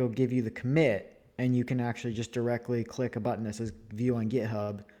 and it'll give you the commit, and you can actually just directly click a button that says view on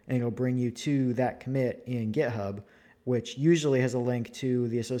GitHub, and it'll bring you to that commit in GitHub, which usually has a link to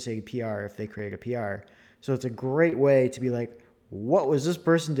the associated PR if they create a PR. So it's a great way to be like, what was this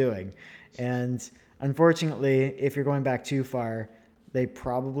person doing? And unfortunately, if you're going back too far, they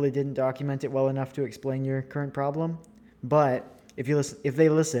probably didn't document it well enough to explain your current problem. But if they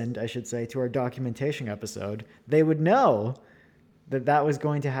listened, I should say, to our documentation episode, they would know that that was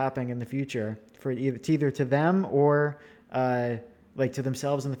going to happen in the future for either to them or like to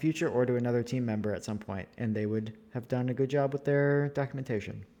themselves in the future or to another team member at some point, and they would have done a good job with their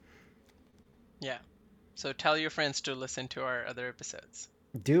documentation. Yeah. So tell your friends to listen to our other episodes.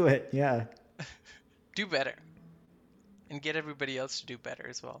 Do it, yeah, Do better. And get everybody else to do better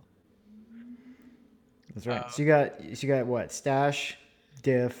as well. that's right. Uh, So you got what? Stash,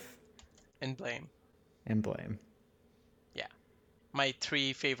 diff, and blame. and blame. Yeah. My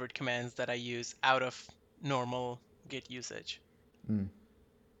three favorite commands that I use out of normal Git usage. Mm.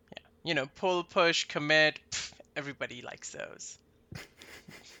 Yeah. Pull, push, commit. Everybody likes those.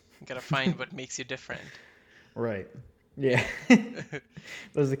 You gotta find what makes you different. Right. Yeah. Yeah.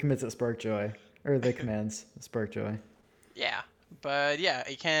 Those are the commits that spark joy, or the commands that spark joy. Yeah. But yeah,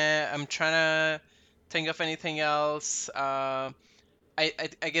 I'm trying to think of anything else. I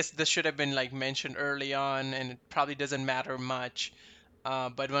guess this should have been like mentioned early on, and it probably doesn't matter much.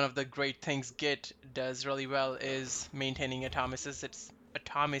 But one of the great things Git does really well is maintaining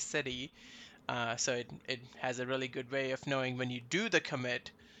atomicity. So it has a really good way of knowing when you do the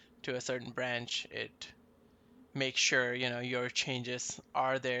commit to a certain branch, it makes sure your changes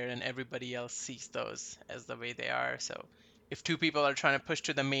are there and everybody else sees those as the way they are. So if two people are trying to push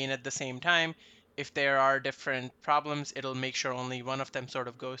to the main at the same time, if there are different problems, it'll make sure only one of them sort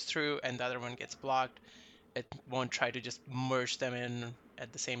of goes through and the other one gets blocked. It won't try to just merge them in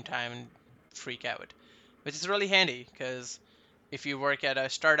at the same time and freak out, which is really handy because if you work at a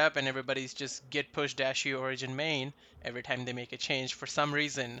startup and everybody's just git push dash u origin main every time they make a change for some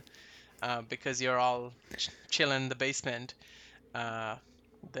reason, because you're all chilling in the basement, uh,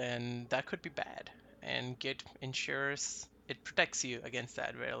 then that could be bad. And Git ensures it protects you against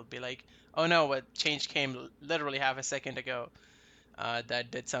that, where it'll be like, oh no, what change came literally half a second ago,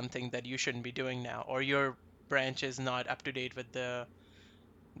 that did something that you shouldn't be doing now, or your branch is not up to date with the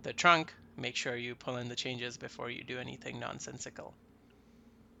trunk. Make sure you pull in the changes before you do anything nonsensical.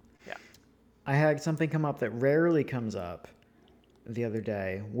 Yeah. I had something come up that rarely comes up the other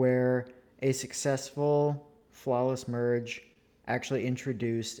day where a successful flawless merge actually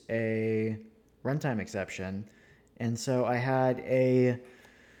introduced a runtime exception. And so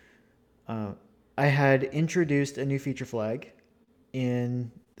uh, I had introduced a new feature flag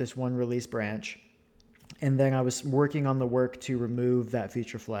in this one release branch, And then I was working on the work to remove that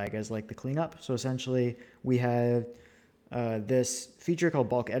feature flag as like the cleanup. So essentially, we had this feature called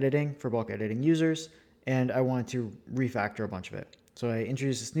bulk editing for bulk editing users, and I wanted to refactor a bunch of it. So I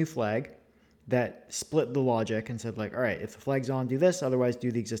introduced this new flag that split the logic and said like, all right, if the flag's on, do this, otherwise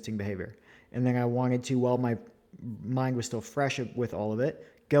do the existing behavior. And then I wanted to, while my mind was still fresh with all of it,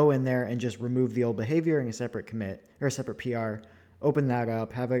 go in there and just remove the old behavior in a separate commit or a separate PR, open that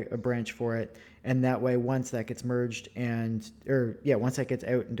up, have a branch for it, and that way once that gets merged once that gets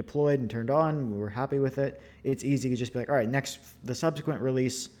out and deployed and turned on, we're happy with it, it's easy to just be like, all right, next, the subsequent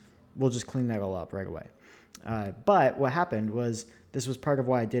release, we'll just clean that all up right away. But what happened was, this was part of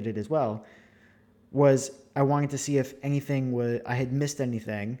why I did it as well, was I wanted to see if I had missed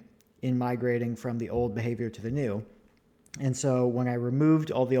anything in migrating from the old behavior to the new. And so when I removed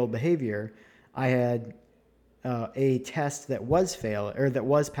all the old behavior, I had a test that was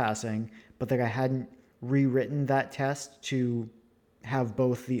passing, but that I hadn't rewritten that test to have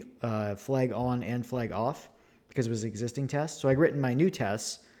both the flag on and flag off because it was an existing test. So I'd written my new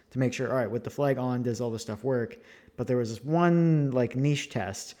tests to make sure, all right, with the flag on, does all this stuff work? But there was this one like niche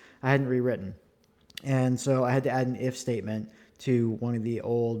test I hadn't rewritten. And so I had to add an if statement to one of the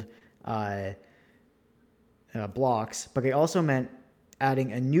old blocks, but it also meant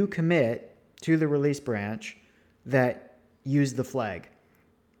adding a new commit to the release branch that used the flag.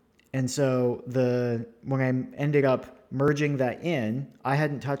 And so when I ended up merging that in, I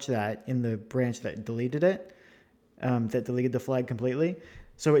hadn't touched that in the branch that deleted it, that deleted the flag completely.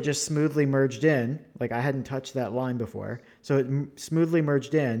 So it just smoothly merged in, like I hadn't touched that line before. So it smoothly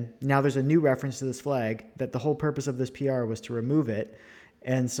merged in. Now there's a new reference to this flag that the whole purpose of this PR was to remove it.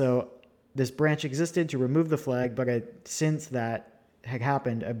 And so this branch existed to remove the flag, but since that had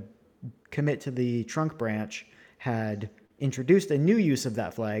happened, a commit to the trunk branch had introduced a new use of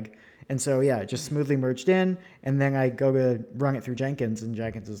that flag. And so, yeah, it just smoothly merged in. And then I go to run it through Jenkins, and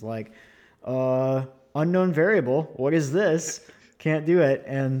Jenkins is like, unknown variable, what is this? Can't do it.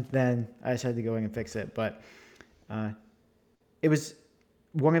 And then I just had to go in and fix it. But it was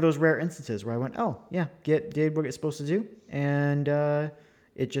one of those rare instances where I went, oh, yeah, Git did what it's supposed to do. And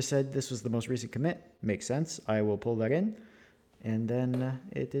it just said this was the most recent commit. Makes sense. I will pull that in. And then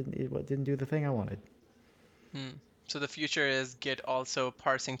it didn't do the thing I wanted. So the future is Git also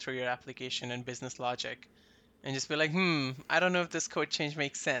parsing through your application and business logic and just be like, I don't know if this code change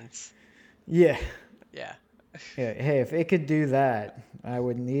makes sense. Yeah. Yeah. Yeah. Hey, if it could do that, I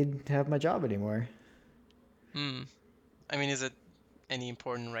wouldn't need to have my job anymore. I mean, is it any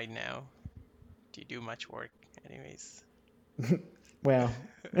important right now? Do you do much work anyways? Well,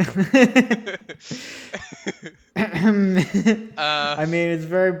 I mean, it's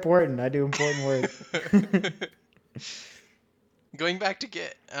very important. I do important work. Going back to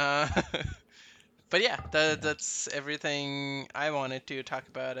Git. But yeah, that's everything I wanted to talk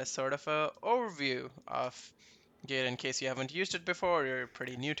about as sort of a overview of Git in case you haven't used it before, you're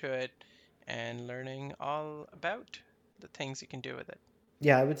pretty new to it, and learning all about the things you can do with it.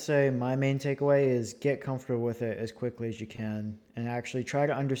 Yeah, I would say my main takeaway is get comfortable with it as quickly as you can and actually try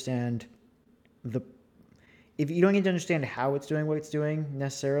to understand the if you don't need to understand how it's doing what it's doing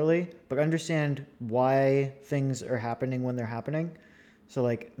necessarily, but understand why things are happening when they're happening. So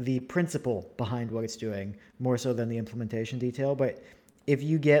like the principle behind what it's doing more so than the implementation detail. But if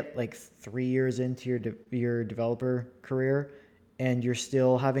you get like 3 years into your developer career and you're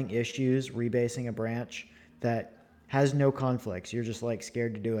still having issues rebasing a branch that has no conflicts, you're just like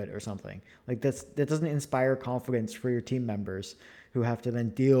scared to do it or something. Like that doesn't inspire confidence for your team members who have to then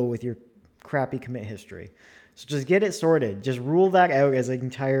deal with your crappy commit history. So just get it sorted. Just rule that out as an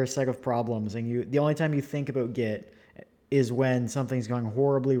entire set of problems. And the only time you think about Git is when something's going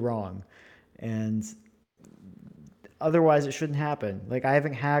horribly wrong. And otherwise it shouldn't happen. Like I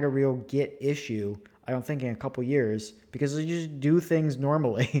haven't had a real Git issue, I don't think, in a couple years because you just do things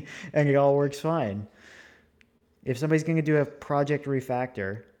normally and it all works fine. If somebody's going to do a project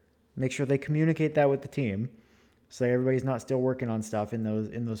refactor, make sure they communicate that with the team so that everybody's not still working on stuff in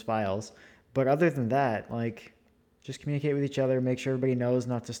those files. But other than that, like, just communicate with each other, make sure everybody knows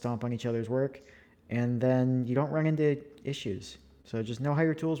not to stomp on each other's work, and then you don't run into issues. So just know how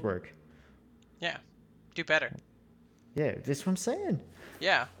your tools work. Yeah, do better. Yeah, that's what I'm saying.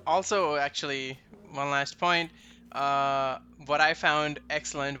 Yeah, also, actually, one last point. What I found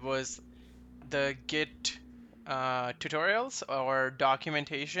excellent was the Git tutorials or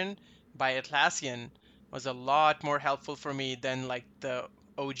documentation by Atlassian was a lot more helpful for me than like the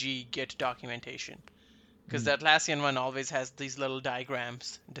OG Git documentation, because the Atlassian one always has these little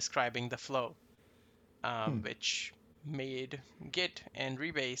diagrams describing the flow, which made Git and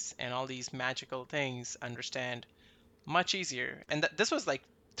Rebase and all these magical things understand much easier. And this was like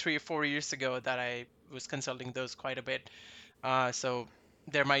 3 or 4 years ago that I was consulting those quite a bit. So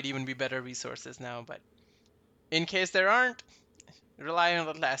there might even be better resources now. But in case there aren't, rely on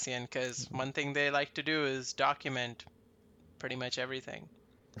Atlassian because one thing they like to do is document pretty much everything.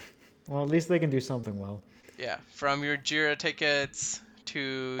 Well, at least they can do something well. Yeah, from your Jira tickets to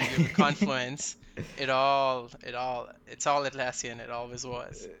your Confluence, it's all Atlassian. It always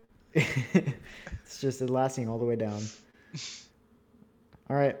was. It's just lasting all the way down.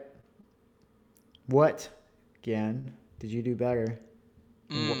 All right. What, Gan, did you do better?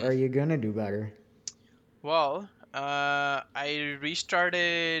 And what Mm. are you gonna do better? Well, I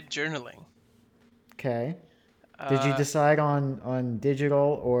restarted journaling. Okay. Did you Uh, decide on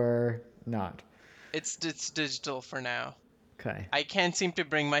digital or not? it's digital for now. Okay. I can't seem to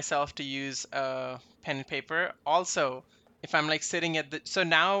bring myself to use pen and paper. Also, if I'm like sitting at the so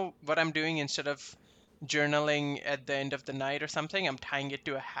now what I'm doing instead of journaling at the end of the night or something, I'm tying it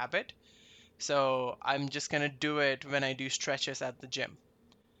to a habit. So I'm just gonna do it when I do stretches at the gym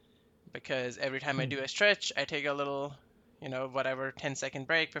because every time I Hmm. do a stretch, I take a little, whatever 10-second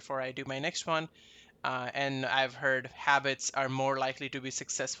break before I do my next one. And I've heard habits are more likely to be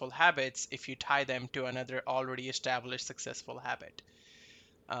successful habits if you tie them to another already established successful habit.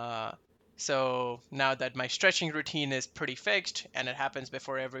 Uh, so now that my stretching routine is pretty fixed and it happens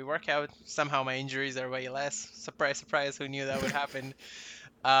before every workout, somehow my injuries are way less. Surprise, surprise, who knew that would happen?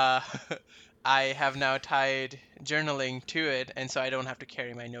 Uh, I have now tied journaling to it, and so I don't have to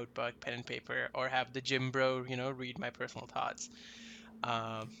carry my notebook, pen and paper, or have the gym bro, read my personal thoughts.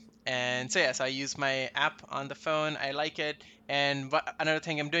 Um, and so yes, I use my app on the phone. I like it. And another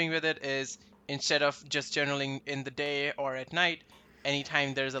thing I'm doing with it is instead of just journaling in the day or at night,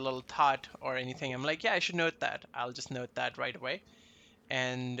 anytime there's a little thought or anything, I'm like, yeah, I should note that. I'll just note that right away.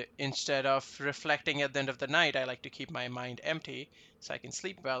 And instead of reflecting at the end of the night, I like to keep my mind empty so I can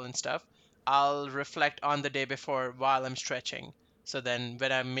sleep well and stuff. I'll reflect on the day before while I'm stretching. So then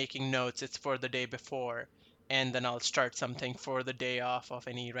when I'm making notes, it's for the day before. And then I'll start something for the day off of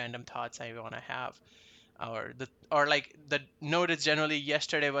any random thoughts I want to have. Or like the note is generally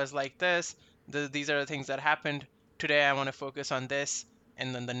yesterday was like this. These are the things that happened. Today I want to focus on this,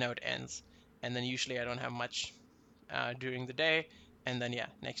 and then the note ends. And then usually I don't have much during the day. And then yeah,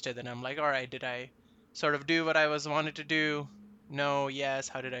 next day then I'm like, all right, did I sort of do what I was wanted to do? No, yes,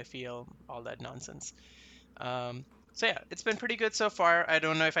 how did I feel? All that nonsense. So yeah, it's been pretty good so far. I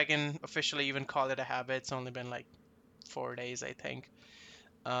don't know if I can officially even call it a habit. It's only been like 4 days, I think,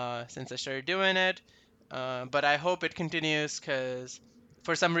 since I started doing it. But I hope it continues because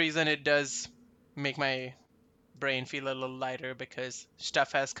for some reason it does make my brain feel a little lighter because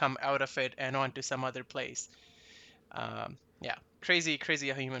stuff has come out of it and onto some other place. Yeah, crazy, crazy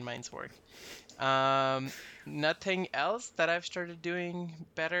how human minds work. Um, Nothing else that I've started doing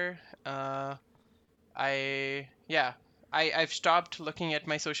better. Yeah, I've stopped looking at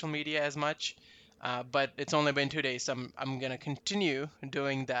my social media as much, but it's only been 2 days, so I'm gonna continue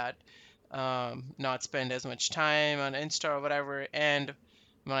doing that. Not spend as much time on Insta or whatever. And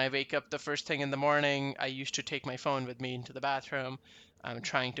when I wake up the first thing in the morning, I used to take my phone with me into the bathroom. I'm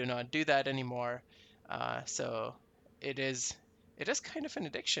trying to not do that anymore. So it is it is kind of an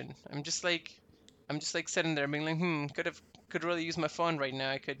addiction. I'm just like sitting there being like, could really use my phone right now.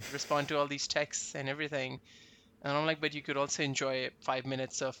 I could respond to all these texts and everything. And I'm like, but you could also enjoy 5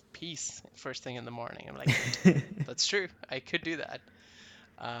 minutes of peace first thing in the morning. I'm like, that's true. I could do that.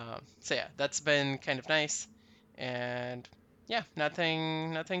 So yeah, that's been kind of nice, and yeah,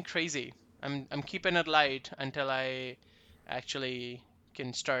 nothing crazy. I'm keeping it light until I actually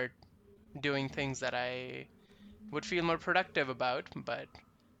can start doing things that I would feel more productive about. But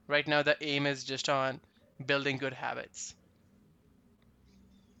right now, the aim is just on building good habits.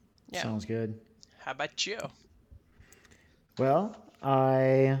 Yeah. Sounds good. How about you? Well,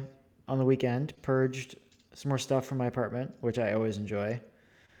 I on the weekend purged some more stuff from my apartment, which I always enjoy.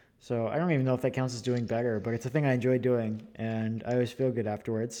 So I don't even know if that counts as doing better, but it's a thing I enjoy doing, and I always feel good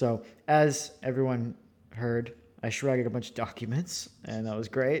afterwards. So as everyone heard, I shredded a bunch of documents, and that was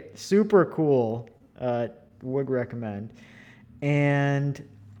great. Super cool. Would recommend. And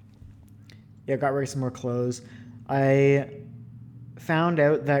yeah, got rid of some more clothes. I found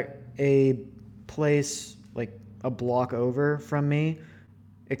out that a place like a block over from me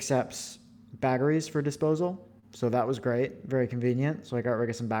accepts batteries for disposal. So that was great, very convenient. So I got rid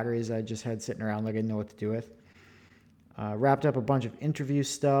of some batteries I just had sitting around like I didn't know what to do with. Wrapped up a bunch of interview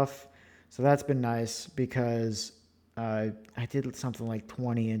stuff. So that's been nice because I did something like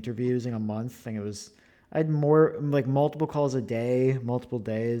 20 interviews in a month. I think it was I had more like multiple calls a day, multiple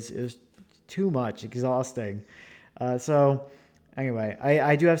days. It was too much, exhausting. So anyway,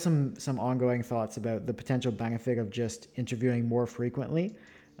 I do have some ongoing thoughts about the potential benefit of just interviewing more frequently,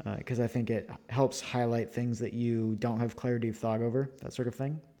 because I think it helps highlight things that you don't have clarity of thought over, that sort of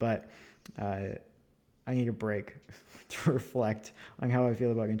thing. But I need a break to reflect on how I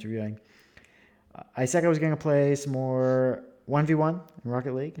feel about interviewing. I said I was going to play some more 1v1 in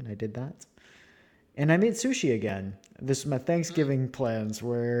Rocket League, and I did that. And I made sushi again. This is my Thanksgiving plans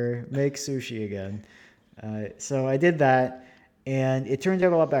were make sushi again. So I did that, and it turned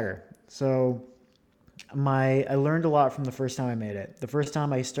out a lot better. So I learned a lot from the first time I made it. The first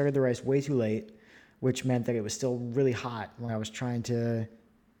time I started the rice way too late, which meant that it was still really hot when I was trying to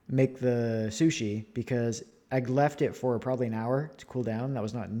make the sushi because I left it for probably an hour to cool down. That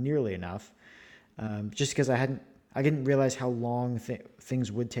was not nearly enough, just because I didn't realize how long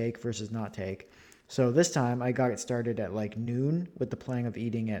things would take versus not take. So this time I got it started at like noon with the plan of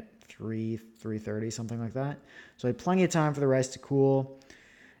eating at 3:30, something like that. So I had plenty of time for the rice to cool,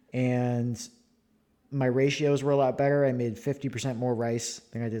 and my ratios were a lot better. I made 50% more rice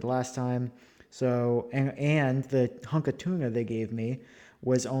than I did last time. So and the hunk of tuna they gave me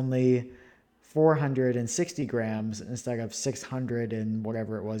was only 460 grams instead of 600 and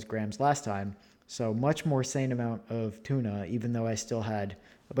whatever it was grams last time. So much more sane amount of tuna, even though I still had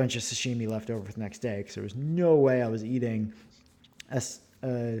a bunch of sashimi left over for the next day, because there was no way I was eating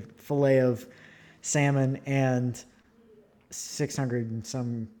a fillet of salmon and 600 and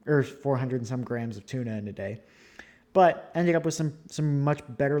some or 400 and some grams of tuna in a day. But ended up with some much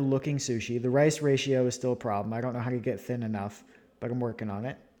better looking sushi. The rice ratio is still a problem. I don't know how to get thin enough, but I'm working on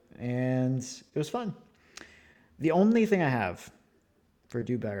it. And it was fun. The only thing I have for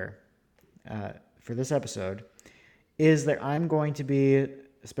Do Better for this episode is that I'm going to be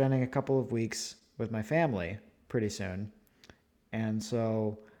spending a couple of weeks with my family pretty soon. And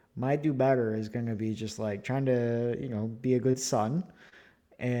so my Do Better is going to be just like trying to, be a good son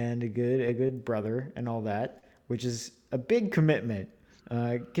and a good brother and all that, which is a big commitment.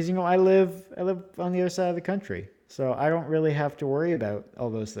 Because I live on the other side of the country, so I don't really have to worry about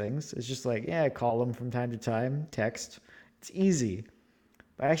all those things. It's just like, I call them from time to time, text. It's easy,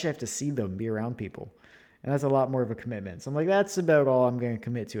 but I actually have to see them, be around people, and that's a lot more of a commitment. So I'm like, that's about all I'm going to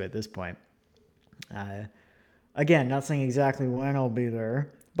commit to at this point. Again, not saying exactly when I'll be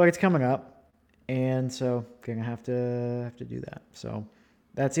there, but it's coming up, and so gonna have to do that. So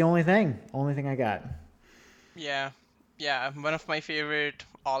that's the only thing I got. Yeah. Yeah, one of my favorite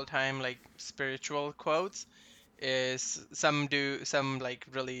all-time like spiritual quotes is some like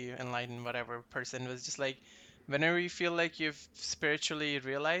really enlightened whatever person was just like, whenever you feel like you've spiritually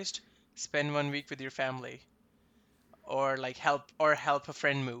realized, spend 1 week with your family, or like help a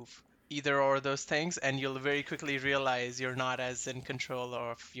friend move. Either or those things, and you'll very quickly realize you're not as in control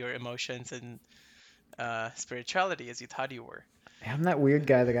of your emotions and spirituality as you thought you were. I'm that weird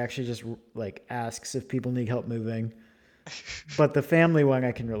guy that actually just like asks if people need help moving, but the family one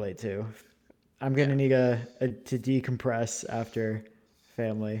I can relate to. I'm gonna Yeah. need to decompress after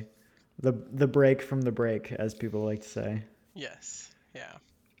family, the break from the break, as people like to say. Yes. Yeah.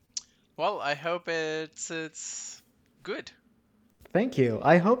 Well, I hope it's good. Thank you.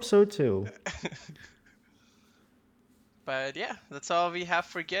 I hope so too. But yeah, that's all we have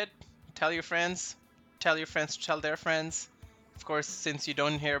for Git. Tell your friends, tell your friends to tell their friends. Of course, since you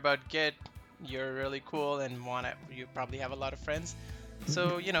don't hear about Git, you're really cool and you probably have a lot of friends.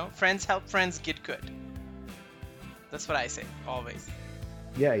 So, friends help friends get good. That's what I say, always.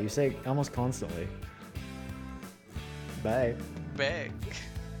 Yeah, you say almost constantly. Bye. Big.